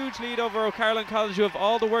a huge lead over O'Carroll College, who have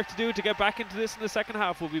all the work to do to get back into this in the second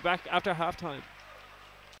half. We'll be back after halftime.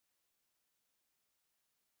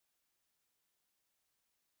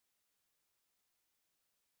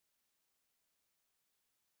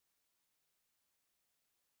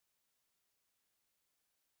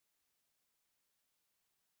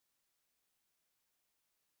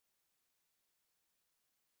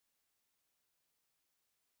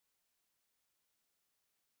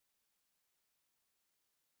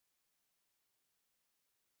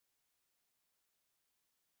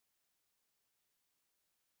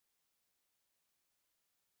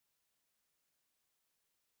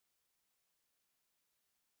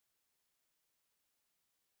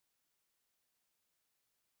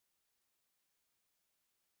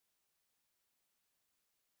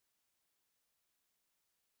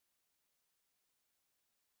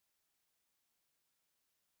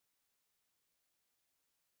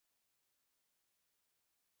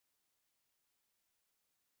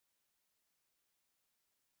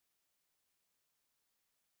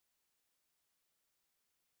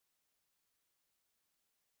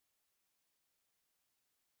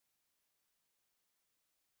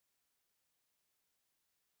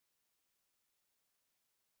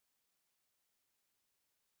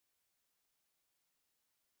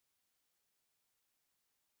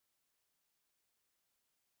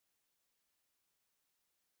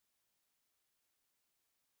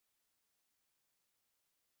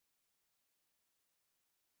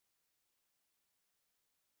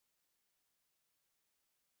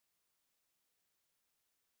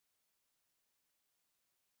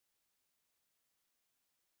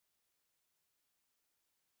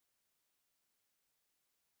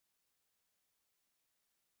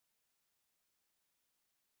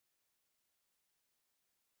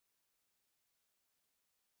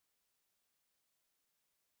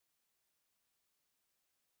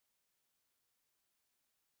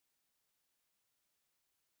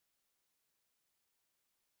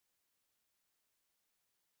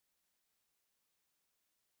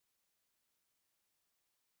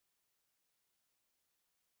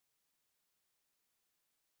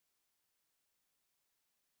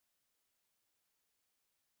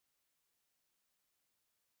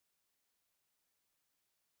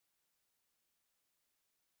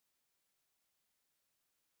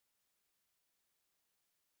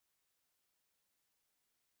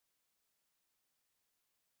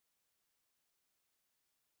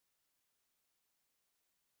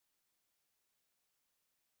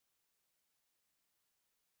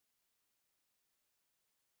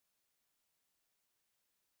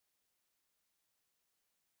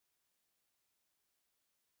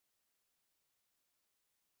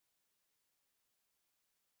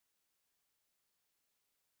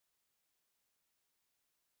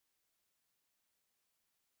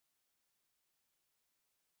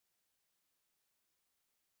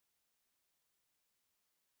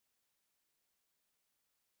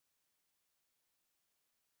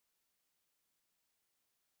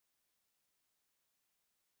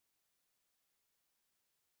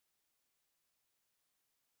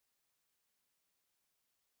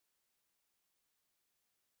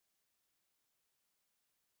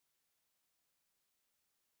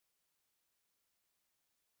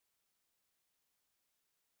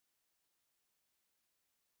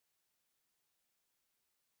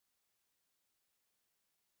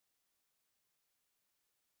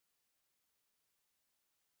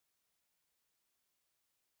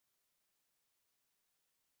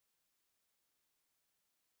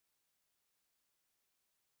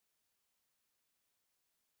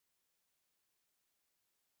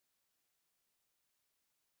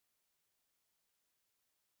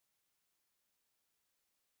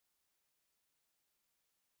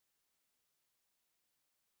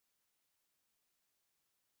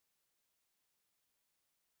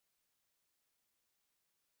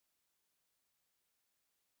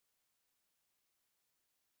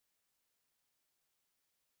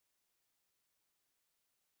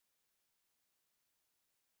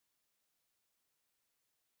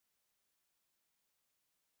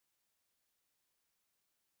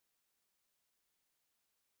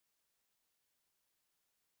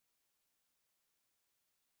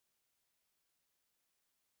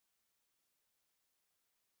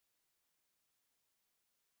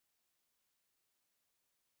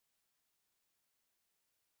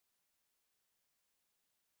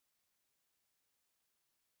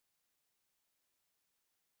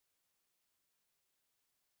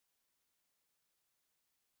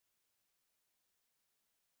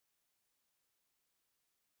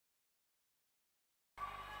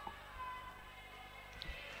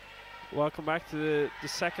 Welcome back to the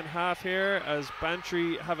second half here as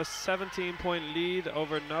Beanntrai have a 17-point lead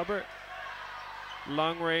over Nobber.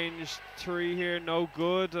 Long range three here, no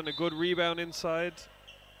good, and a good rebound inside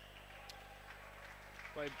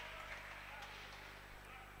by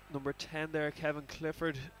number 10 there, Kevin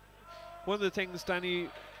Clifford. One of the things, Danny,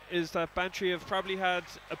 is that Beanntrai have probably had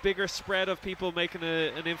a bigger spread of people making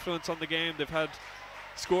an influence on the game. They've had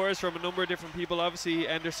scores from a number of different people. Obviously,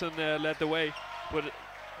 Anderson led the way, but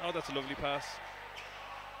oh, that's a lovely pass.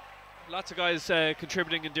 Lots of guys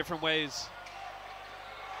contributing in different ways.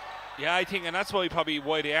 Yeah, I think, and that's why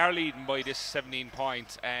they are leading by this 17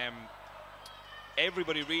 points.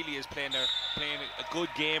 Everybody really is playing a good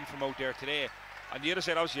game from out there today. On the other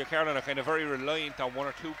side, obviously, Caroline are kind of very reliant on one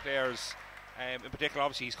or two players. In particular,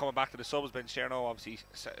 obviously, he's coming back to the subs bench there now. Obviously,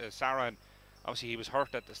 Saran, obviously, he was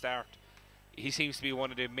hurt at the start. He seems to be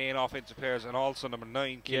one of the main offensive players, and also number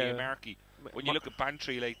 9, Killian Markey. When you look at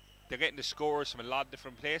Beanntrai, like, they're getting the scores from a lot of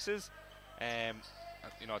different places.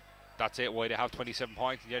 You know, that's it, why they have 27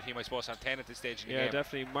 points, and the other team I suppose have 10 at this stage in the game. Yeah,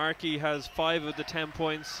 definitely. Markey has 5 of the 10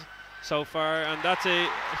 points so far, and that's a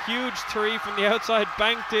huge three from the outside,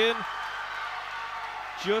 banked in.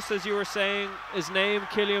 Just as you were saying, his name,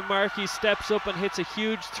 Killian Markey, steps up and hits a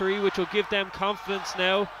huge three, which will give them confidence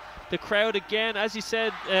now. The crowd again, as you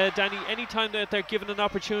said, Danny, anytime that they're given an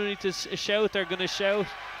opportunity to shout, they're going to shout.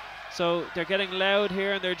 So they're getting loud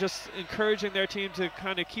here, and they're just encouraging their team to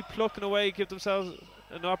kind of keep plucking away, give themselves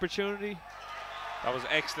an opportunity. That was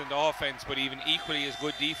excellent offense, but even equally as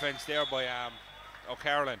good defense there by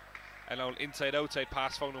O'Carolan. An old inside-outside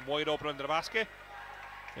pass found him wide open under the basket.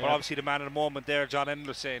 Yeah. But obviously the man of the moment there, John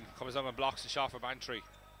Anderson, comes down and blocks the shot for Beanntrai.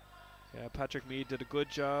 Yeah, Patrick Meade did a good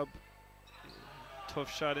job.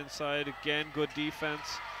 Tough shot inside. Again, good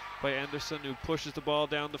defense by Anderson, who pushes the ball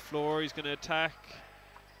down the floor. He's going to attack.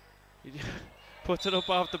 He puts it up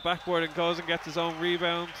off the backboard and goes and gets his own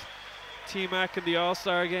rebound. T-Mac in the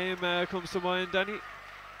All-Star game comes to mind, Danny.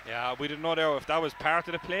 Yeah, we didn't know there if that was part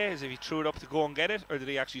of the play, as if he threw it up to go and get it, or did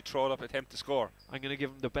he actually throw it up, attempt to score? I'm going to give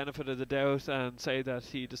him the benefit of the doubt and say that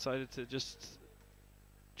he decided to just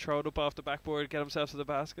throw it up off the backboard, get himself to the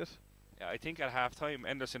basket. Yeah, I think at half-time,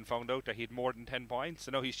 Anderson found out that he had more than 10 points,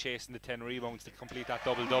 so now he's chasing the 10 rebounds to complete that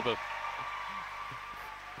double-double.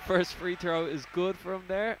 First free throw is good for him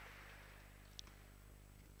there.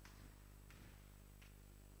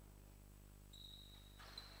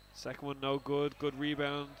 Second one no good. Good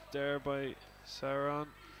rebound there by Saran,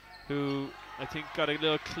 who I think got a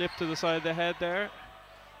little clip to the side of the head there.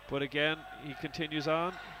 But again, he continues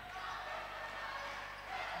on.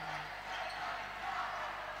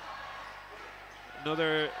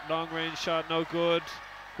 Another long range shot, no good.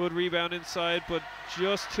 Good rebound inside, but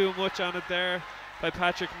just too much on it there by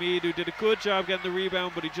Patrick Meade, who did a good job getting the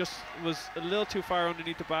rebound, but he just was a little too far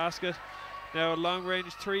underneath the basket. Now a long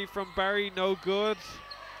range three from Barry, no good.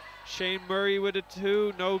 Shane Murray with it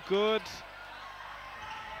too, no good.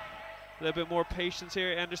 A little bit more patience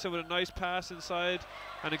here. Anderson with a nice pass inside,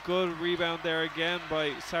 and a good rebound there again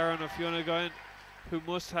by Saran Ofunagan, who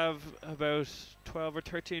must have about 12 or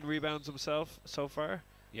 13 rebounds himself so far.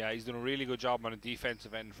 Yeah, he's done a really good job on the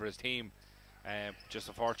defensive end for his team. Just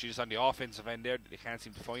unfortunately, just on the offensive end there, they can't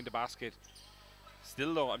seem to find the basket.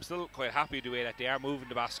 Still though, I'm still quite happy with the way that they are moving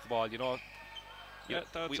the basketball, you know. Yeah,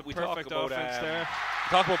 that's a perfect offense there.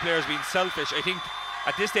 Talk about players being selfish. I think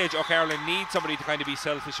at this stage, O'Carolan needs somebody to kind of be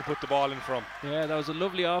selfish and put the ball in from. Yeah, that was a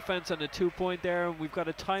lovely offense and a 2-point there, and we've got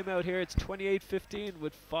a timeout here. It's 28-15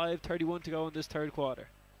 with 5:31 to go in this third quarter.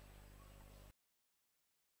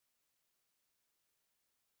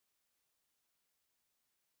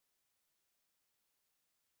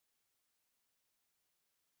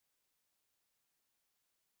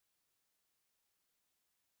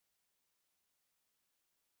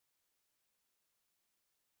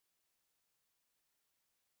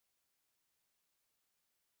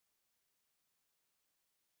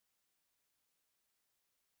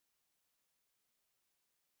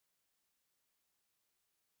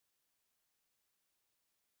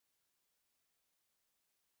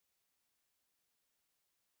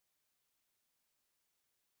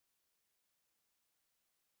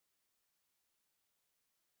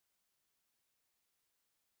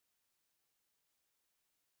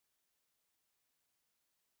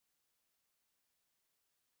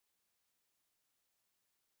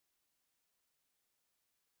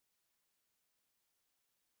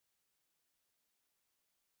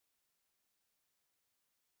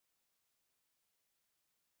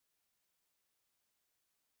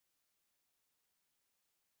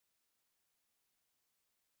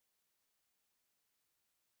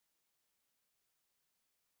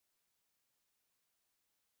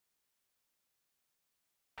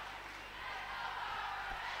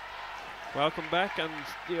 Welcome back, and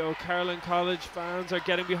Caroline College fans are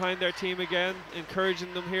getting behind their team again,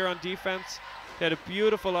 encouraging them here on defense. They had a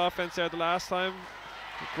beautiful offense there the last time.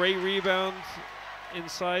 A great rebound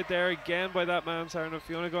inside there again by that man, Sarah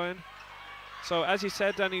Fiona going. So as you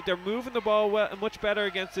said, Danny, they're moving the ball much better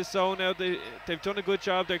against this zone now. They've done a good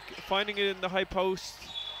job. They're finding it in the high post,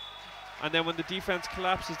 and then when the defense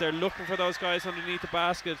collapses, they're looking for those guys underneath the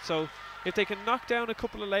basket. So if they can knock down a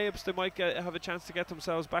couple of layups, they might have a chance to get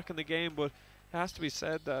themselves back in the game. But it has to be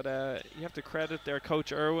said that you have to credit their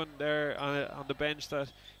coach Irwin there on the bench,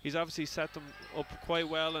 that he's obviously set them up quite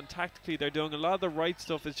well, and tactically they're doing a lot of the right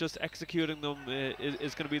stuff. It's just executing them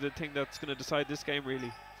is going to be the thing that's going to decide this game,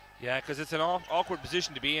 really. Yeah, because it's an awkward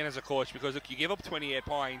position to be in as a coach, because look, you give up 28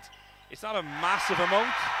 points. It's not a massive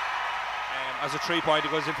amount. As a 3-pointer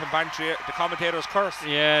goes in from Beanntrai, the commentators curse.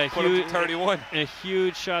 Yeah, put up to 31. A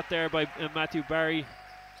huge shot there by Matthew Barry.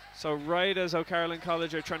 So right as O'Caroline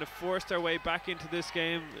College are trying to force their way back into this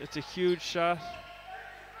game, it's a huge shot.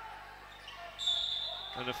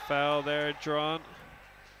 And a foul there drawn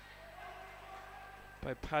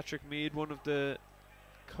by Patrick Mead, one of the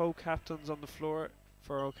co-captains on the floor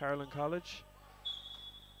for O'Caroline College.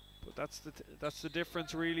 But that's the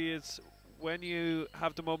difference, really. It's when you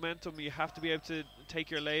have the momentum, you have to be able to take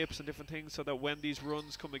your layups and different things, so that when these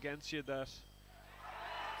runs come against you, that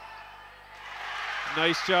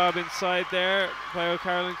nice job inside there by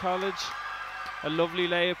O'Caroline College. A lovely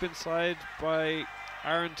layup inside by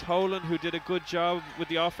Aaron Tolan, who did a good job with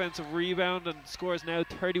the offensive rebound and scores now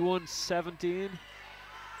 31-17.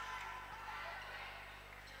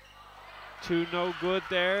 Two no good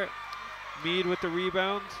there. Mead with the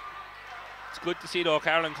rebound. It's good to see, though,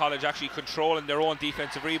 Caroline College actually controlling their own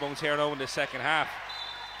defensive rebounds here now in the second half.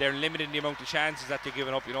 They're limiting the amount of chances that they're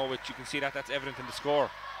giving up, which you can see that's evident in the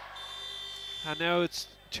score. And now it's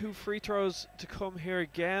 2 free throws to come here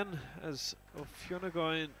again, as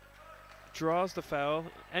O'Fionagoin draws the foul.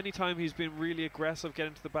 Anytime he's been really aggressive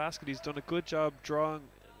getting to the basket, he's done a good job drawing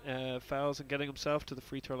fouls and getting himself to the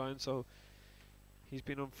free throw line. So he's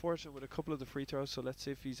been unfortunate with a couple of the free throws, so let's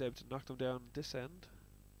see if he's able to knock them down this end.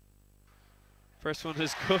 First one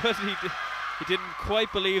is good. He didn't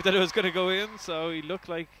quite believe that it was going to go in, so he looked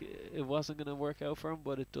like it wasn't going to work out for him,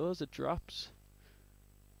 but it does. It drops.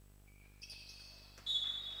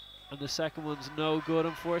 And the second one's no good,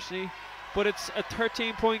 unfortunately. But it's a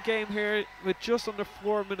 13-point game here with just under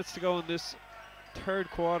 4 minutes to go in this third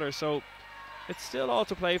quarter. So it's still all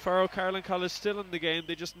to play for. O'Caroline College still in the game.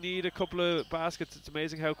 They just need a couple of baskets. It's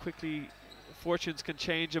amazing how quickly fortunes can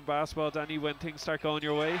change in basketball, Danny, when things start going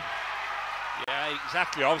your way. Yeah,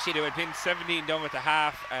 exactly. Obviously, they went in 17 down at the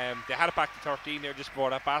half. They had it back to 13 there just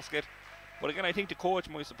before that basket. But again, I think the coach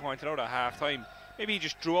must have pointed out at half time. Maybe he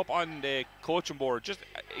just drew up on the coaching board, just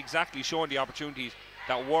exactly showing the opportunities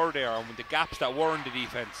that were there and the gaps that were in the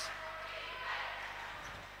defence.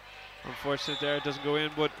 Unfortunately, there it doesn't go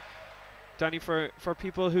in. But Danny, for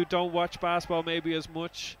people who don't watch basketball maybe as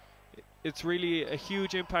much, it's really a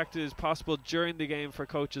huge impact is possible during the game for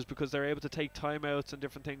coaches, because they're able to take timeouts and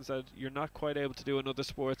different things that you're not quite able to do in other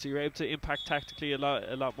sports. So you're able to impact tactically a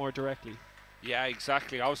lot more directly. Yeah,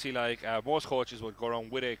 exactly. Obviously, like most coaches would go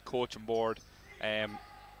around with a coaching board, a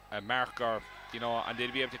marker, and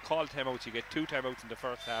they'd be able to call timeouts. You get 2 timeouts in the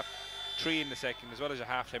first half, 3 in the second, as well as a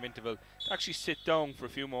half-time interval, to actually sit down for a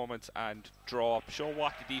few moments and draw up, show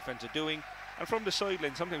what the defence are doing. And from the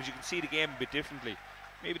sideline, sometimes you can see the game a bit differently.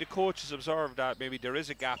 Maybe the coaches observe that maybe there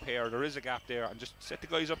is a gap here, there is a gap there, and just set the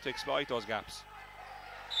guys up to exploit those gaps.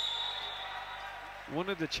 One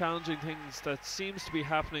of the challenging things that seems to be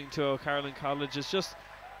happening to O'Caroline College is just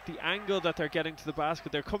the angle that they're getting to the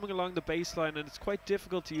basket. They're coming along the baseline, and it's quite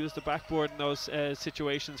difficult to use the backboard in those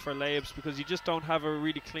situations for layups, because you just don't have a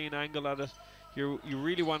really clean angle at it. You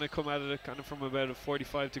really want to come at it kind of from about a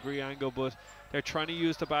 45-degree angle, but they're trying to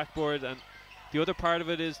use the backboard. And the other part of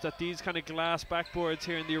it is that these kind of glass backboards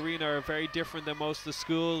here in the arena are very different than most of the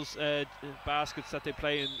schools' baskets that they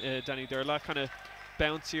play in, Danny. They're a lot kind of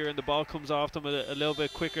bouncier, and the ball comes off them a little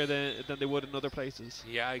bit quicker than they would in other places.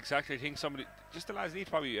 Yeah, exactly. I think the lads need to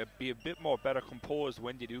probably be a bit more better composed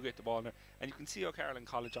when they do get the ball in there. And you can see O'Caroline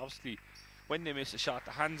College, obviously, when they miss a shot,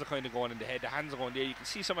 the hands are kind of going in the head, the hands are going there. You can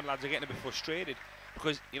see some of the lads are getting a bit frustrated,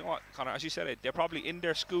 because, you know what, Connor, as you said, they're probably in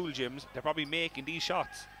their school gyms, they're probably making these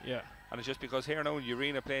shots. Yeah. And it's just because here now in the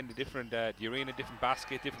arena playing different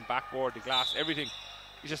basket, different backboard, the glass, everything,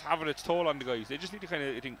 it's just having its toll on the guys. They just need to kind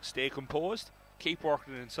of, I think, stay composed, keep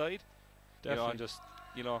working inside. Definitely. And just,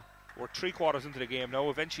 we're 3 quarters into the game now.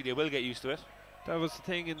 Eventually they will get used to it. That was the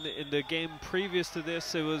thing in the game previous to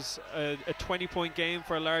this. It was a 20-point game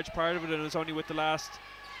for a large part of it, and it was only with the last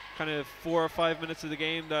kind of 4 or 5 minutes of the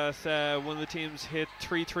game that one of the teams hit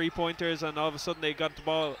 3 3-pointers, and all of a sudden they got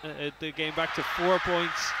the game back to 4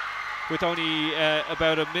 points with only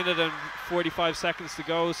about a minute and 45 seconds to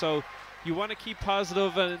go. So you want to keep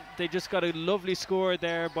positive, and they just got a lovely score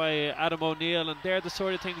there by Adam O'Neill, and they're the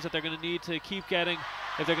sort of things that they're going to need to keep getting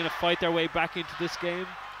if they're going to fight their way back into this game.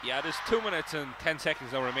 Yeah, there's 2 minutes and 10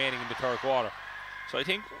 seconds now remaining in the third quarter. So I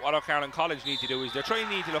think what O'Carroll College need to do is they're trying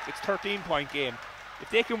to look, it's a 13-point game. If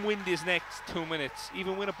they can win these next 2 minutes,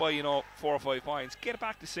 even win it by 4 or 5 points, get it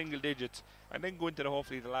back to single digits, and then go into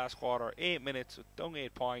hopefully the last quarter, 8 minutes, down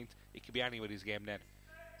 8 points, it could be anybody's game then.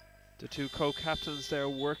 The two co-captains there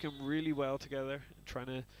working really well together, trying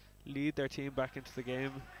to lead their team back into the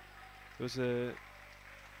game. It was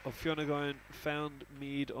O'Fionagain found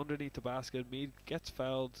Mead underneath the basket. Mead gets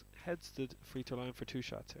fouled, heads to the free throw line for 2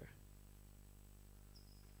 shots here.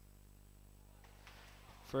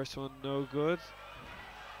 First one no good.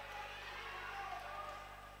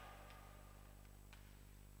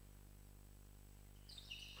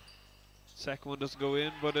 Second one doesn't go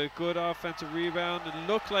in, but a good offensive rebound. It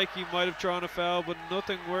looked like he might have drawn a foul, but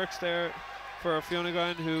nothing works there for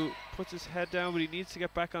O'Fionagain, who puts his head down, but he needs to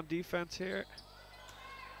get back on defense here.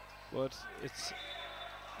 But it's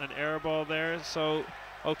an air ball there, so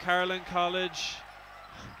O'Carroll College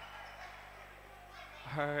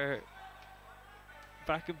are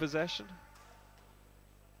back in possession.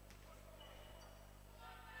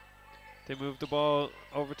 They move the ball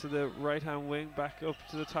over to the right-hand wing, back up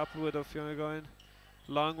to the top of it of O'Fionagain.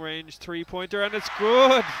 Long-range 3-pointer, and it's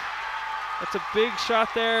good! That's a big shot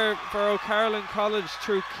there for O'Carroll College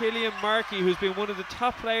through Killian Markey, who's been one of the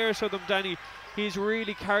top players for them, Danny. He's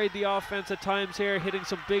really carried the offense at times here, hitting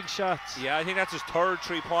some big shots. Yeah, I think that's his 3rd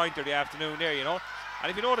 3-pointer the afternoon there, And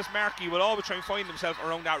if you notice, Markey will always try and find himself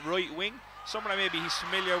around that right wing, someone that maybe he's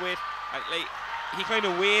familiar with. And he kind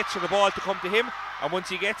of waits for the ball to come to him, and once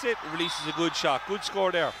he gets it, releases a good shot. Good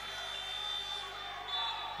score there.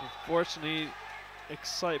 Unfortunately,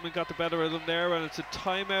 excitement got the better of them there, and it's a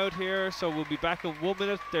timeout here, so we'll be back in 1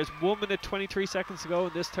 minute. There's 1 minute 23 seconds to go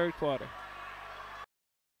in this third quarter.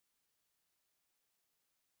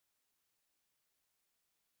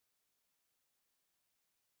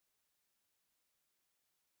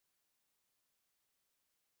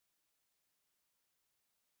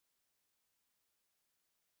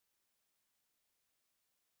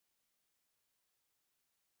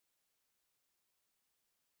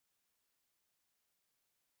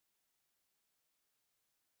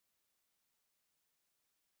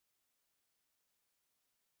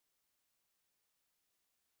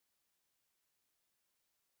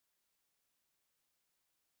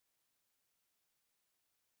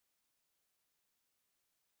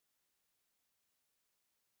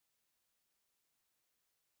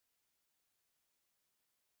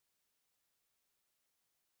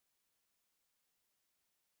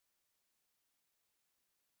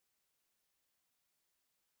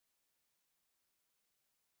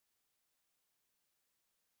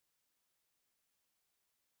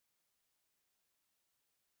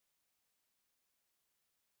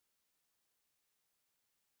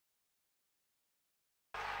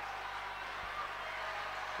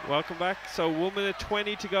 Welcome back. So 1 minute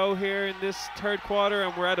 20 to go here in this third quarter,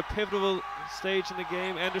 and we're at a pivotal stage in the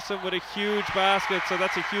game. Anderson with a huge basket, so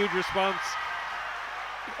that's a huge response.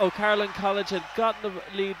 O'Carroll College had gotten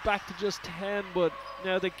the lead back to just 10, but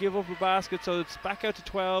now they give up a basket, so it's back out to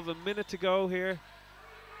 12. A minute to go here.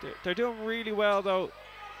 They're doing really well though.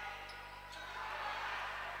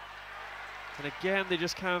 And again, they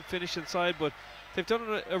just can't finish inside, but they've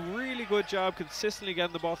done a really good job consistently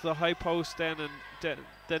getting the ball to the high post then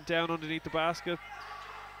down underneath the basket.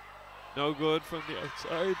 No good from the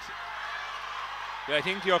outside. Yeah, I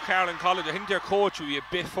think the O'Carroll College, I think their coach will be a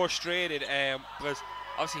bit frustrated because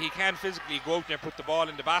obviously he can't physically go out there and put the ball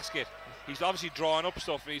in the basket. He's obviously drawing up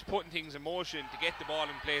stuff and he's putting things in motion to get the ball in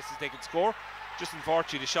places they can score. Just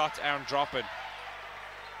unfortunately the shots aren't dropping.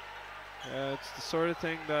 It's the sort of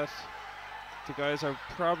thing that the guys are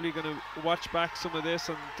probably going to watch back some of this,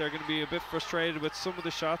 and they're going to be a bit frustrated with some of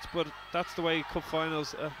the shots, but that's the way cup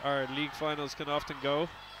finals or league finals can often go.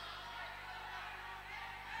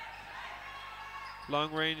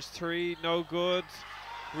 Long range 3, no good.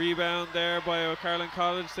 Rebound there by O'Carroll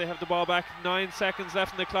College. They have the ball back, 9 seconds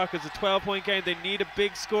left in the clock. It's a 12-point game. They need a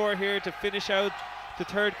big score here to finish out the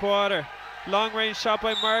third quarter. Long range shot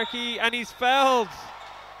by Markey, and he's fouled.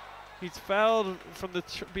 He's fouled from the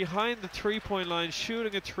behind the 3-point line,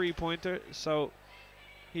 shooting a 3-pointer. So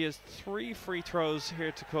he has 3 free throws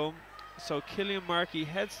here to come. So Killian Markey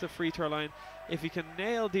heads the free throw line. If he can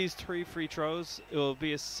nail these 3 free throws, it will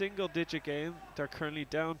be a single-digit game. They're currently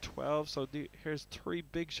down 12, so here's 3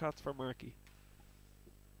 big shots for Markey.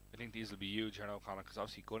 I think these will be huge here now, Conor, because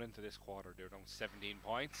obviously going into this quarter, they're down 17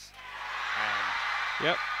 points.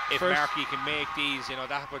 Yep. If Markey can make these, you know,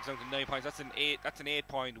 that puts down to 9 points. That's an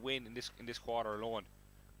 8-point win in this quarter alone.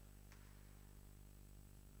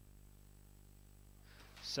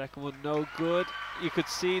 Second one, no good. You could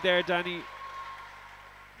see there, Danny.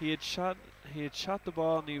 He had shot the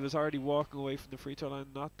ball and he was already walking away from the free throw line.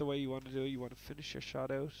 Not the way you want to do it. You want to finish your shot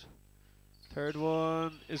out. Third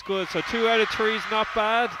one is good. So 2 out of 3 is not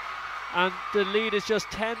bad. And the lead is just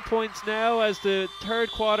 10 points now as the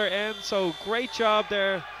third quarter ends. So great job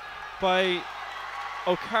there by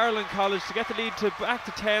O'Carolan College to get the lead to back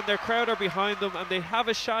to 10. Their crowd are behind them and they have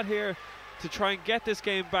a shot here to try and get this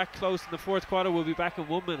game back close in the fourth quarter. We'll be back in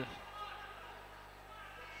 1 minute.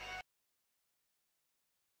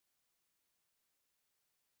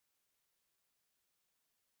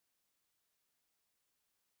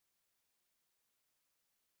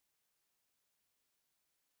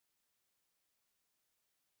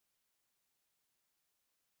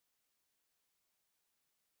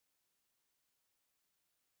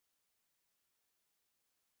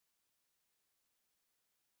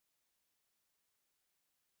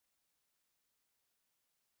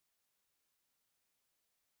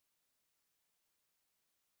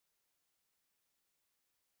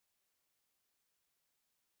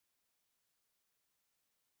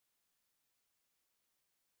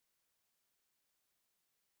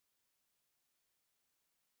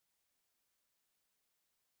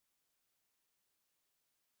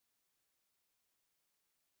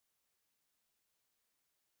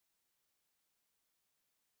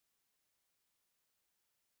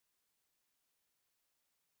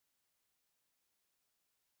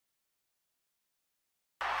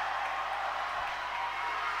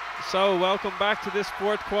 So welcome back to this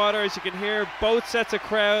fourth quarter. As you can hear, both sets of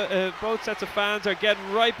fans are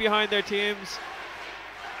getting right behind their teams.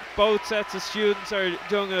 Both sets of students are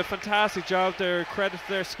doing a fantastic job. They're credit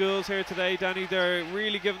to their schools here today, Danny. They're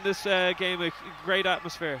really giving this game a great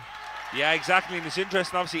atmosphere. Yeah, exactly, and it's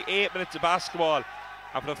interesting. Obviously 8 minutes of basketball,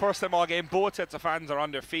 and for the first time all game both sets of fans are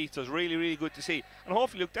on their feet, so it's really, really good to see. And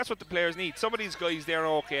hopefully, look, that's what the players need. Some of these guys there,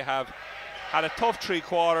 okay, have had a tough 3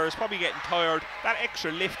 quarters, probably getting tired. That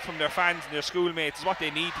extra lift from their fans and their schoolmates is what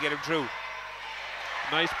they need to get them through.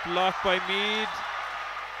 Nice block by Meade.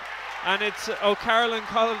 And it's O'Carolan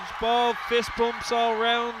College ball, fist bumps all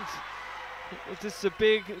round. This is a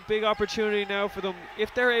big opportunity now for them.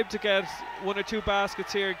 If they're able to get 1 or 2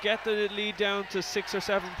 baskets here, get the lead down to 6 or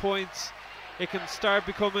 7 points, it can start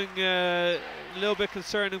becoming a little bit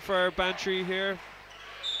concerning for Beanntrai here.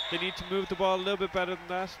 They need to move the ball a little bit better than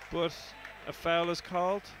that, but a foul is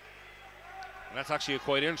called. And that's actually a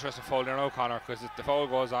quite interesting foul there now, Conor, because the foul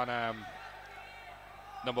goes on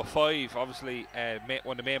number 5, obviously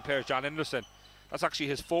one of the main players, John Henderson. That's actually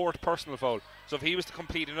his 4th personal foul. So if he was to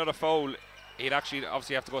complete another foul, he'd actually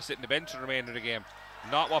obviously have to go sit in the bench for the remainder of the game.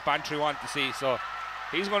 Not what Beanntrai want to see. So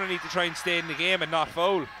he's going to need to try and stay in the game and not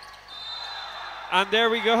foul. And there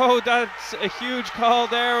we go. That's a huge call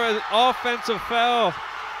there, an offensive foul.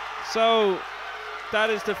 So that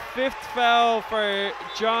is the 5th foul for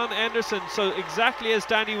John Henderson. So exactly as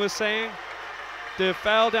Danny was saying, the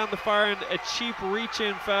foul down the far end, a cheap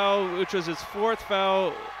reach-in foul, which was his 4th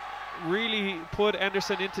foul, really put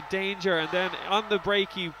Henderson into danger. And then on the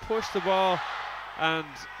break, he pushed the ball and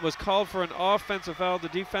was called for an offensive foul. The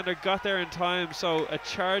defender got there in time, so a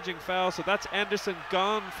charging foul. So that's Henderson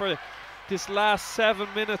gone for this last 7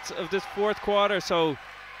 minutes of this fourth quarter. So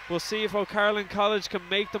we'll see if O'Carolan College can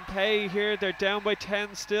make them pay here. They're down by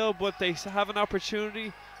 10 still, but they have an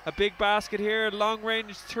opportunity. A big basket here, long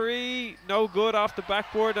range 3, no good off the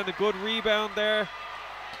backboard, and a good rebound there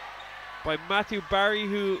by Matthew Barry,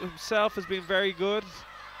 who himself has been very good.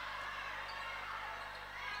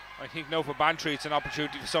 I think now for Beanntrai it's an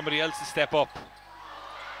opportunity for somebody else to step up.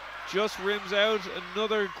 Just rims out,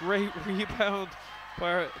 another great rebound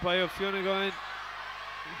by O'Funagoin.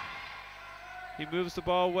 He moves the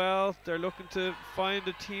ball well. They're looking to find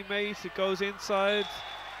a teammate. It goes inside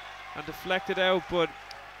and deflected out, but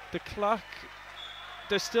the clock,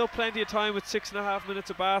 there's still plenty of time with 6.5 minutes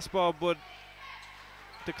of basketball, but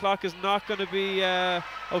the clock is not going to be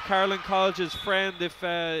O'Carolan College's friend if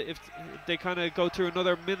they kind of go through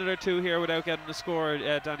another minute or 2 here without getting a score,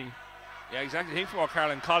 Danny. Yeah, exactly. I think from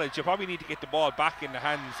O'Carolan College, you probably need to get the ball back in the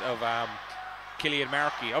hands of Killian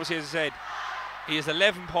Markey. Obviously, as I said, he has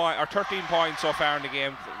 13 points so far in the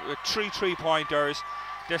game, with 3 3-pointers.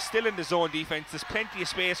 They're still in the zone defence. There's plenty of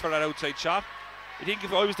space for that outside shot. I think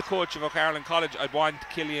if I was the coach of O'Carroll College, I'd want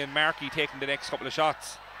Killian Markey taking the next couple of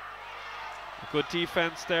shots. A good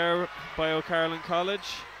defence there by O'Carroll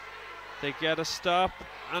College. They get a stop,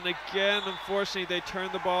 and again, unfortunately, they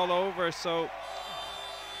turn the ball over, so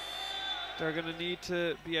they're going to need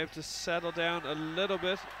to be able to settle down a little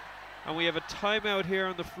bit. And we have a timeout here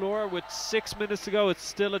on the floor with 6 minutes to go. It's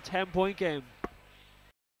still a 10-point game.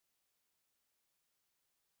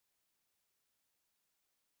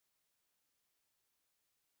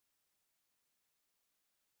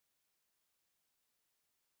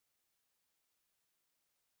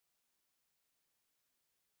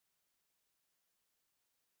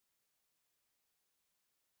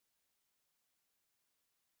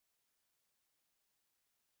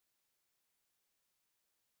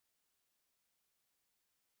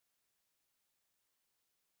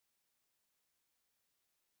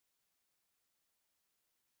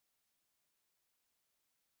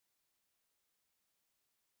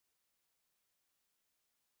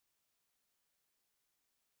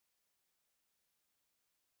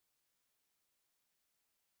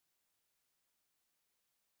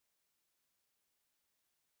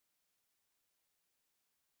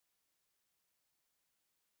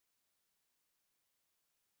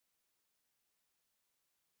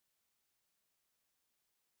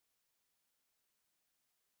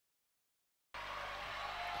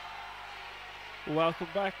 Welcome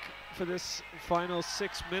back for this final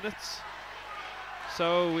 6 minutes.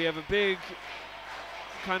 So we have a big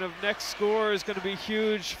kind of next score is going to be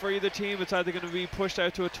huge for either team. It's either going to be pushed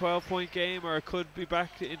out to a 12-point game, or it could be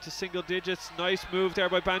back into single digits. Nice move there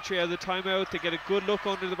by Beanntrai out of the timeout. They get a good look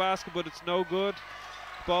under the basket, but it's no good.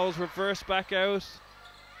 Ball's reversed back out.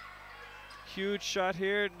 Huge shot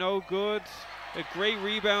here, no good. A great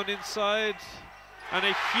rebound inside. And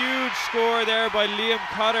a huge score there by Liam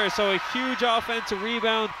Cotter. So a huge offensive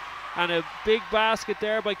rebound and a big basket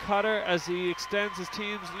there by Cotter as he extends his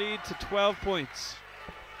team's lead to 12 points.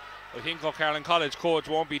 I think O'Carroll College coach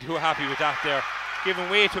won't be too happy with that. They're giving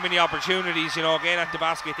way too many opportunities, you know, again at the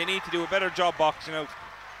basket. They need to do a better job boxing out.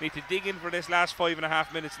 They need to dig in for this last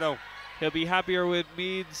 5.5 minutes now. He'll be happier with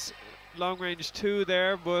Meade's long range 2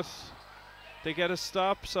 there, but they get a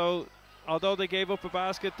stop. So although they gave up a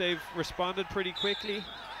basket, they've responded pretty quickly.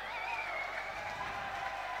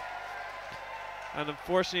 And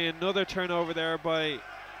unfortunately, another turnover there by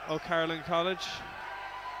O'Carroll College.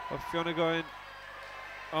 Fiona going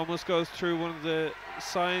almost goes through one of the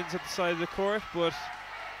signs at the side of the court, but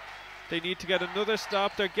they need to get another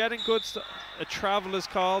stop. They're getting good a travel is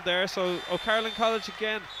called there, so O'Carroll College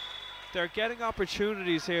again, they're getting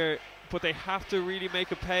opportunities here, but they have to really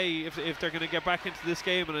make a pay if they're going to get back into this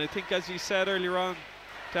game. And I think, as you said earlier on,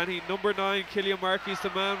 Danny, number 9, Killian Markey's the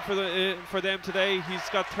man for them today. He's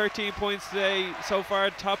got 13 points today so far,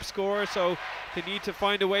 top scorer, so they need to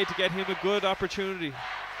find a way to get him a good opportunity.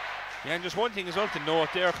 Yeah, and just one thing as well to note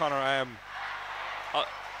there, Conor,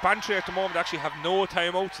 Beanntrai at the moment actually have no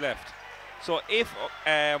timeouts left. So if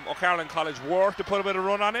O'Carroll College were to put a bit of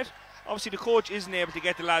run on it, obviously the coach isn't able to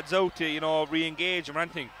get the lads out to, you know, re-engage them or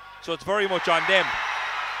anything. So it's very much on them.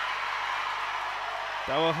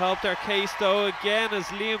 That will help their case though again as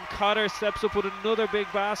Liam Cotter steps up with another big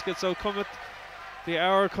basket. So come at the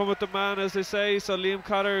hour, come at the man, as they say. So Liam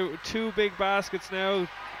Cotter, 2 big baskets now.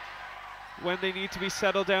 When they need to be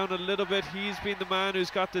settled down a little bit, he's been the man who's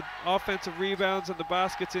got the offensive rebounds and the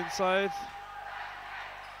baskets inside.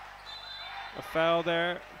 A foul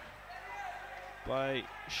there by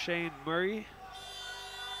Shane Murray.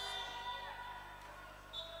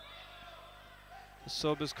 The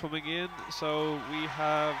sub is coming in, so we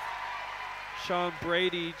have Sean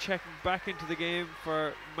Brady checking back into the game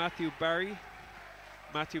for Matthew Barry.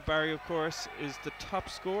 Matthew Barry, of course, is the top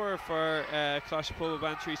scorer for Colaiste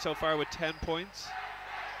Beanntrai so far with 10 points.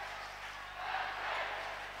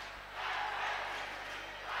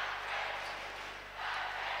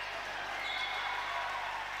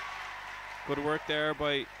 Good work there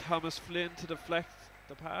by Thomas Flynn to deflect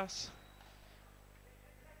the pass.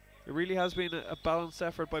 It really has been a balanced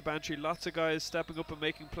effort by Beanntrai. Lots of guys stepping up and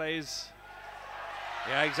making plays.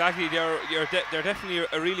 Yeah, exactly. They're definitely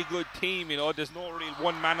a really good team. You know, there's no real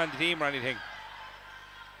one man on the team or anything.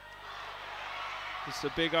 It's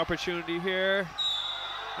a big opportunity here,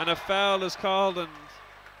 and a foul is called, and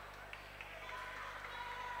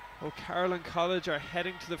O'Carroll College are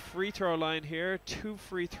heading to the free throw line here. 2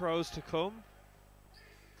 free throws to come.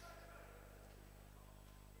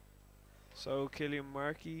 So Killian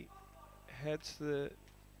Markey heads to the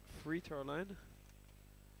free throw line.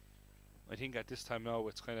 I think at this time now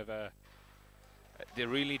it's kind of a They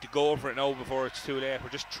really need to go for it now before it's too late. We're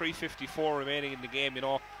just 3:54 remaining in the game, you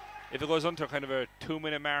know. If it goes under kind of a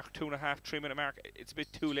 2-minute mark, 2.5, 3-minute mark, it's a bit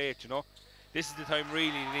too late, you know. This is the time really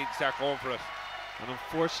you need to start going for it. And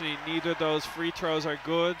unfortunately, neither of those free throws are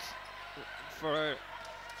good for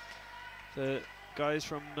the guys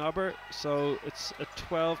from Nobber. So it's a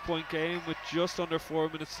 12-point game with just under 4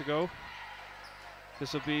 minutes to go.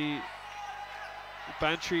 This will be...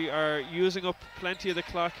 Beanntrai are using up plenty of the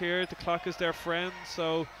clock here. The clock is their friend.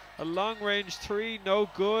 So a long-range three, no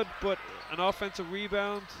good, but an offensive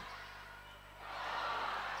rebound.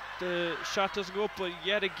 The shot doesn't go up, but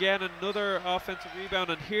yet again another offensive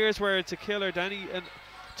rebound, and here's where it's a killer, Danny. And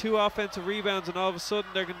 2 offensive rebounds, and all of a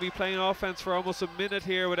sudden they're going to be playing offense for almost a minute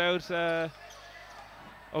here without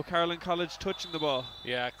O'Carolan College touching the ball.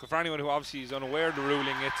 Yeah, for anyone who obviously is unaware of the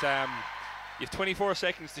ruling, it's you have 24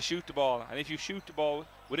 seconds to shoot the ball, and if you shoot the ball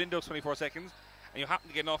within those 24 seconds and you happen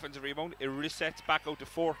to get an offensive rebound, it resets back out to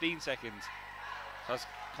 14 seconds. So as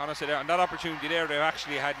Conor said, on that opportunity there, they've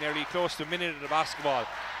actually had nearly close to a minute of the basketball,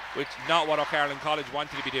 which is not what O'Carolan College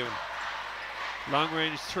wanted to be doing. Long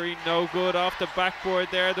range three, no good off the backboard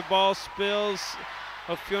there. The ball spills.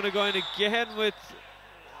 Fiona going again with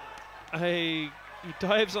he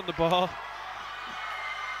dives on the ball,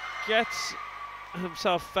 gets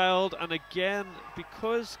himself fouled, and again,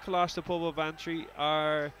 because Colaiste, Pobail, Beanntrai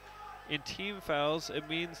are in team fouls, it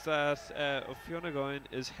means that Fiona going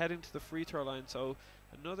is heading to the free throw line. So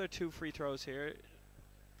another 2 free throws here.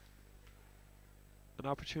 An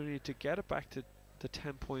opportunity to get it back to the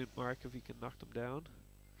 10-point mark if he can knock them down.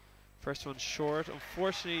 First one short.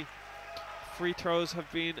 Unfortunately, free throws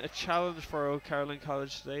have been a challenge for O'Carolan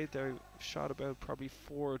College today. They're shot about probably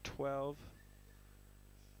 4 or 12.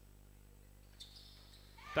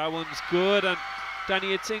 That one's good, and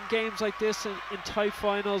Danny, it's in games like this, in tight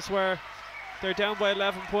finals where they're down by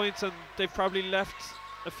 11 points and they've probably left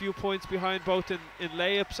a few points behind both in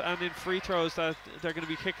layups and in free throws, that they're going to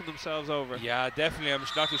be kicking themselves over. Yeah, definitely. I'm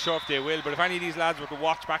not too sure if they will, but if any of these lads were to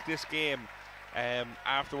watch back this game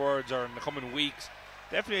afterwards or in the coming weeks,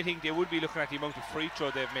 definitely I think they would be looking at the amount of free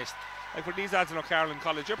throw they've missed. Like for these lads in O'Carolan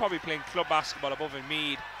College, they're probably playing club basketball above in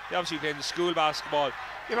Meath. They're obviously playing the school basketball.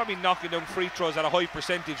 They're probably knocking down free throws at a high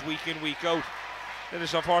percentage week in, week out. Then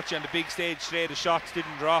it's unfortunate on the big stage today the shots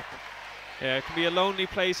didn't drop. Yeah, it can be a lonely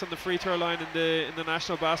place on the free throw line in the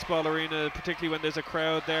National Basketball Arena, particularly when there's a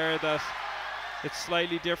crowd there, that it's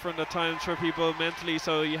slightly different at times for people mentally,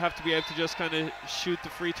 so you have to be able to just kind of shoot the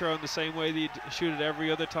free throw in the same way that you shoot it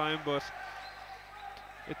every other time. But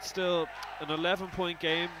it's still an 11-point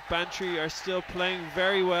game. Beanntrai are still playing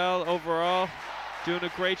very well overall, doing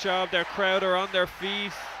a great job. Their crowd are on their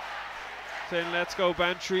feet saying let's go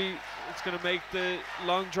Beanntrai. It's going to make the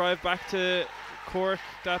long drive back to Cork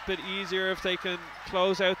that bit easier if they can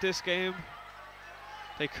close out this game.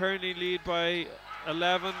 They currently lead by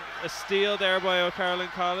 11. A steal there by O'Carolan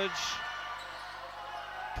College.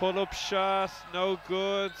 Pull-up shot, no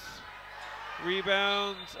good.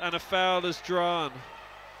 Rebound, and a foul is drawn.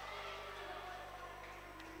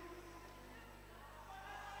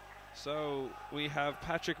 So we have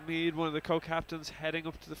Patrick Mead, one of the co-captains, heading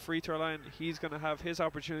up to the free throw line. He's going to have his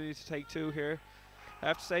opportunity to take 2 here. I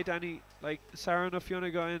have to say, Danny, like Saran Fiona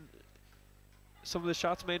going, some of the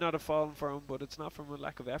shots may not have fallen for him, but it's not from a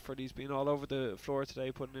lack of effort. He's been all over the floor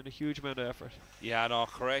today, putting in a huge amount of effort. Yeah, no,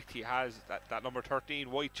 correct. He has. That number 13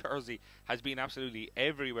 white jersey has been absolutely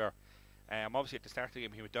everywhere. Obviously at the start of the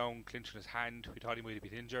game he went down, clinching his hand. We thought he might have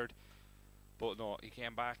been injured, but no, he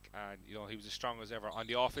came back and he was as strong as ever on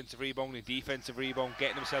the offensive rebound and defensive rebound,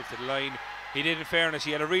 getting himself to the line. He did, in fairness.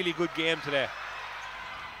 He had a really good game today.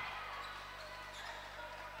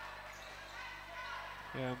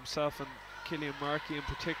 Yeah, himself and Killian Markey in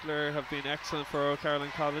particular have been excellent for O'Carolan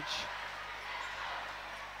College.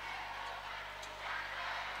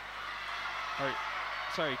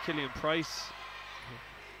 Sorry, Killian Price.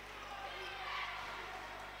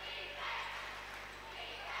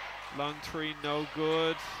 Long 3, no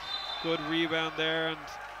good. Good rebound there, and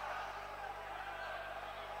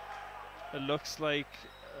it looks like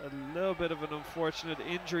a little bit of an unfortunate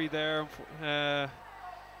injury there.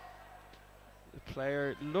 The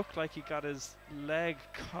player looked like he got his leg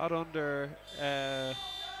caught under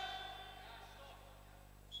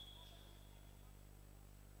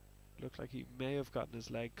looked like he may have gotten his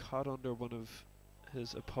leg caught under one of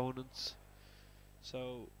his opponents,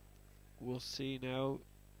 so we'll see now.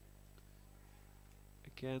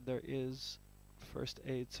 Again, there is first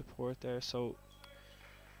aid support there, so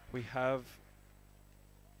we have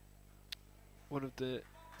one of the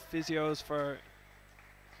physios for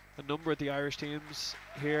a number of the Irish teams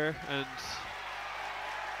here, and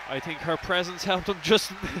I think her presence helped him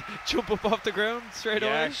just jump up off the ground straight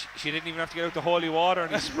away. Yeah, she didn't even have to get out the holy water,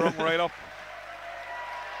 and he sprung right up.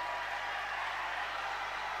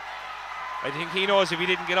 I think he knows if he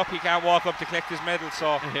didn't get up, he can't walk up to collect his medal.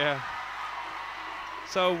 So yeah.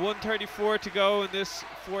 So 1:34 to go in this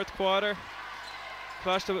fourth quarter.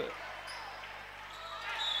 Colaiste,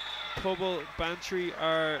 Pobail, Beanntrai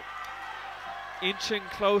are inching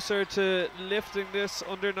closer to lifting this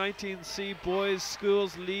under-19C Boys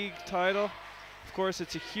Schools League title. Of course,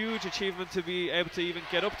 it's a huge achievement to be able to even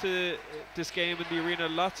get up to this game in the arena.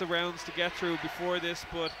 Lots of rounds to get through before this,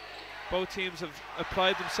 but both teams have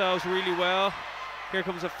applied themselves really well. Here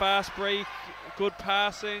comes a fast break, good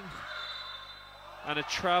passing, and a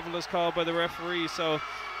travel is called by the referee. So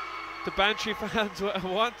the Beanntrai fans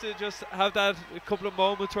want to just have that a couple of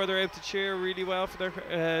moments where they're able to cheer really well for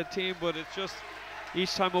their team, but it's just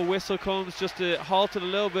each time a whistle comes just to halt it a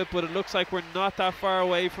little bit. But it looks like we're not that far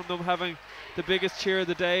away from them having the biggest cheer of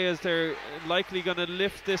the day, as they're likely going to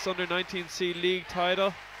lift this under-19C league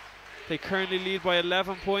title. They currently lead by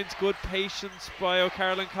 11 points. Good patience by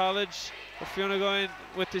O'Carrollin College. Fiona going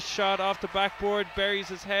with this shot off the backboard, buries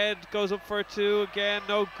his head, goes up for a two again,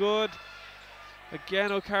 no good.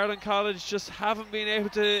 Again, O'Carrollin College just haven't been able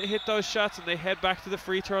to hit those shots, and they head back to the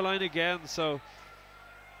free throw line again. So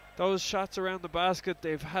those shots around the basket,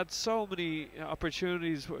 they've had so many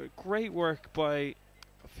opportunities. Great work by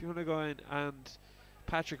Fiona going and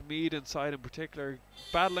Patrick Mead inside in particular,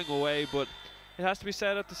 battling away. But it has to be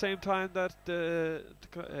said at the same time that the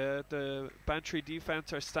Beanntrai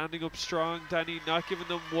defense are standing up strong, Danny, not giving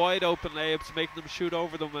them wide open layups, making them shoot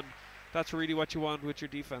over them, and that's really what you want with your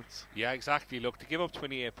defense. Yeah, exactly. Look, to give up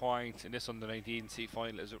 28 points in this under-19C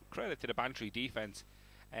final is a credit to the Beanntrai defense.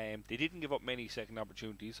 They didn't give up many second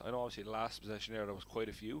opportunities. I know obviously the last possession there was quite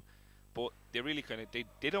a few, but they really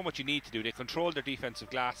they done what you need to do. They controlled their defensive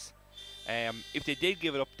glass. If they did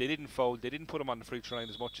give it up, they didn't foul. They didn't put them on the free throw line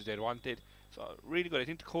as much as they'd wanted. So really good. I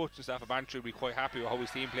think the coach and staff of Beanntrai will be quite happy with how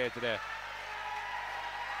his team played today.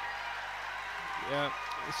 Yeah,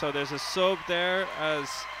 so there's a sub there as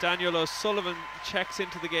Daniel O'Sullivan checks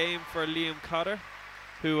into the game for Liam Cotter,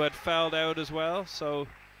 who had fouled out as well. So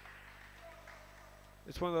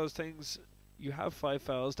it's one of those things, you have 5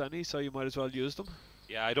 fouls, Danny, so you might as well use them.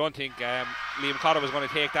 Yeah, I don't think Liam Cotter was going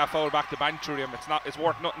to take that foul back to Beanntrai. It's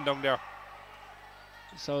worth nothing down there.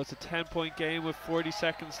 So it's a 10-point game with 40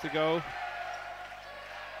 seconds to go.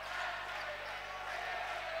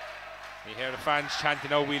 You hear the fans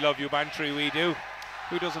chanting, "Oh, we love you, Beanntrai, we do."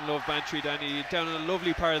 Who doesn't love Beanntrai, Danny? Down in a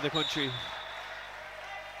lovely part of the country.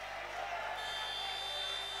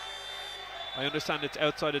 I understand it's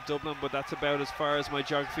outside of Dublin, but that's about as far as my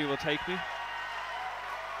geography will take me.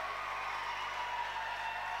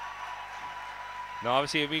 No,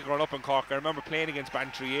 obviously, me growing up in Cork, I remember playing against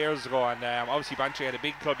Beanntrai years ago, and obviously Beanntrai had a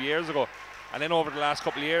big club years ago, and then over the last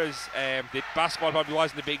couple of years, the basketball probably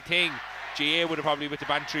wasn't a big thing. GA would have probably with the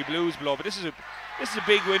Beanntrai Blues below, but this is a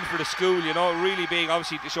big win for the school, you know, really big,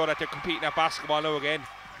 obviously, to show that they're competing at basketball now again.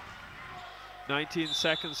 19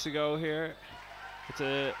 seconds to go here. It's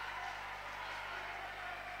a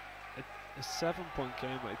 7-point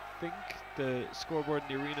game. I think the scoreboard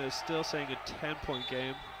in the arena is still saying a 10-point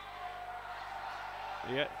game.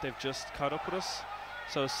 Yeah, they've just caught up with us.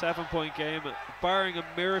 So 7-point game. Barring a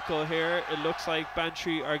miracle here, it looks like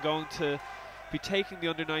Beanntrai are going to be taking the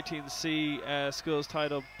under-19C schools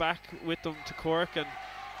title back with them to Cork. And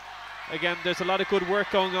again, there's a lot of good work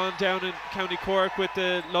going on down in County Cork with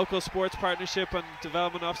the local sports partnership and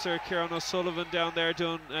development officer Kieran O'Sullivan down there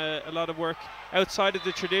doing a lot of work outside of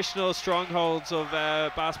the traditional strongholds of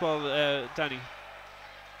basketball, Danny.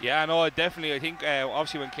 Yeah, no, definitely. I think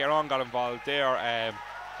obviously when Kieran got involved there,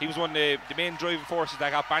 he was one of the main driving forces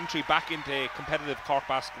that got Beanntrai back into competitive Cork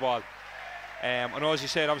basketball. I know, as you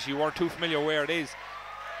said, obviously you weren't too familiar where it is.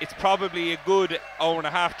 It's probably a good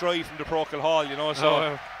hour-and-a-half drive from the Procol Hall, you know,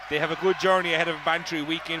 so they have a good journey ahead of Beanntrai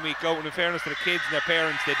week in, week out, and in fairness to the kids and their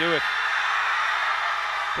parents, they do it.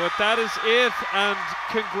 But that is it, and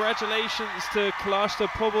congratulations to Colaiste,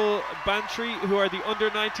 Pobail, Beanntrai, who are the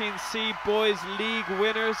under-19C Boys League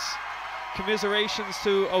winners. Commiserations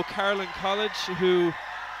to O'Carrollin College, who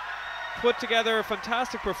put together a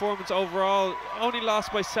fantastic performance overall, only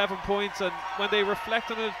lost by 7 points, and when they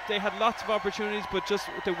reflect on it, they had lots of opportunities, but just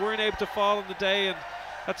they weren't able to fall on the day, and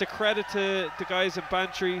that's a credit to the guys in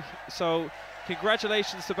Beanntrai. So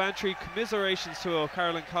congratulations to Beanntrai, commiserations to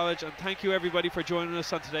O'Carrollin College, and thank you everybody for joining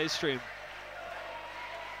us on today's stream.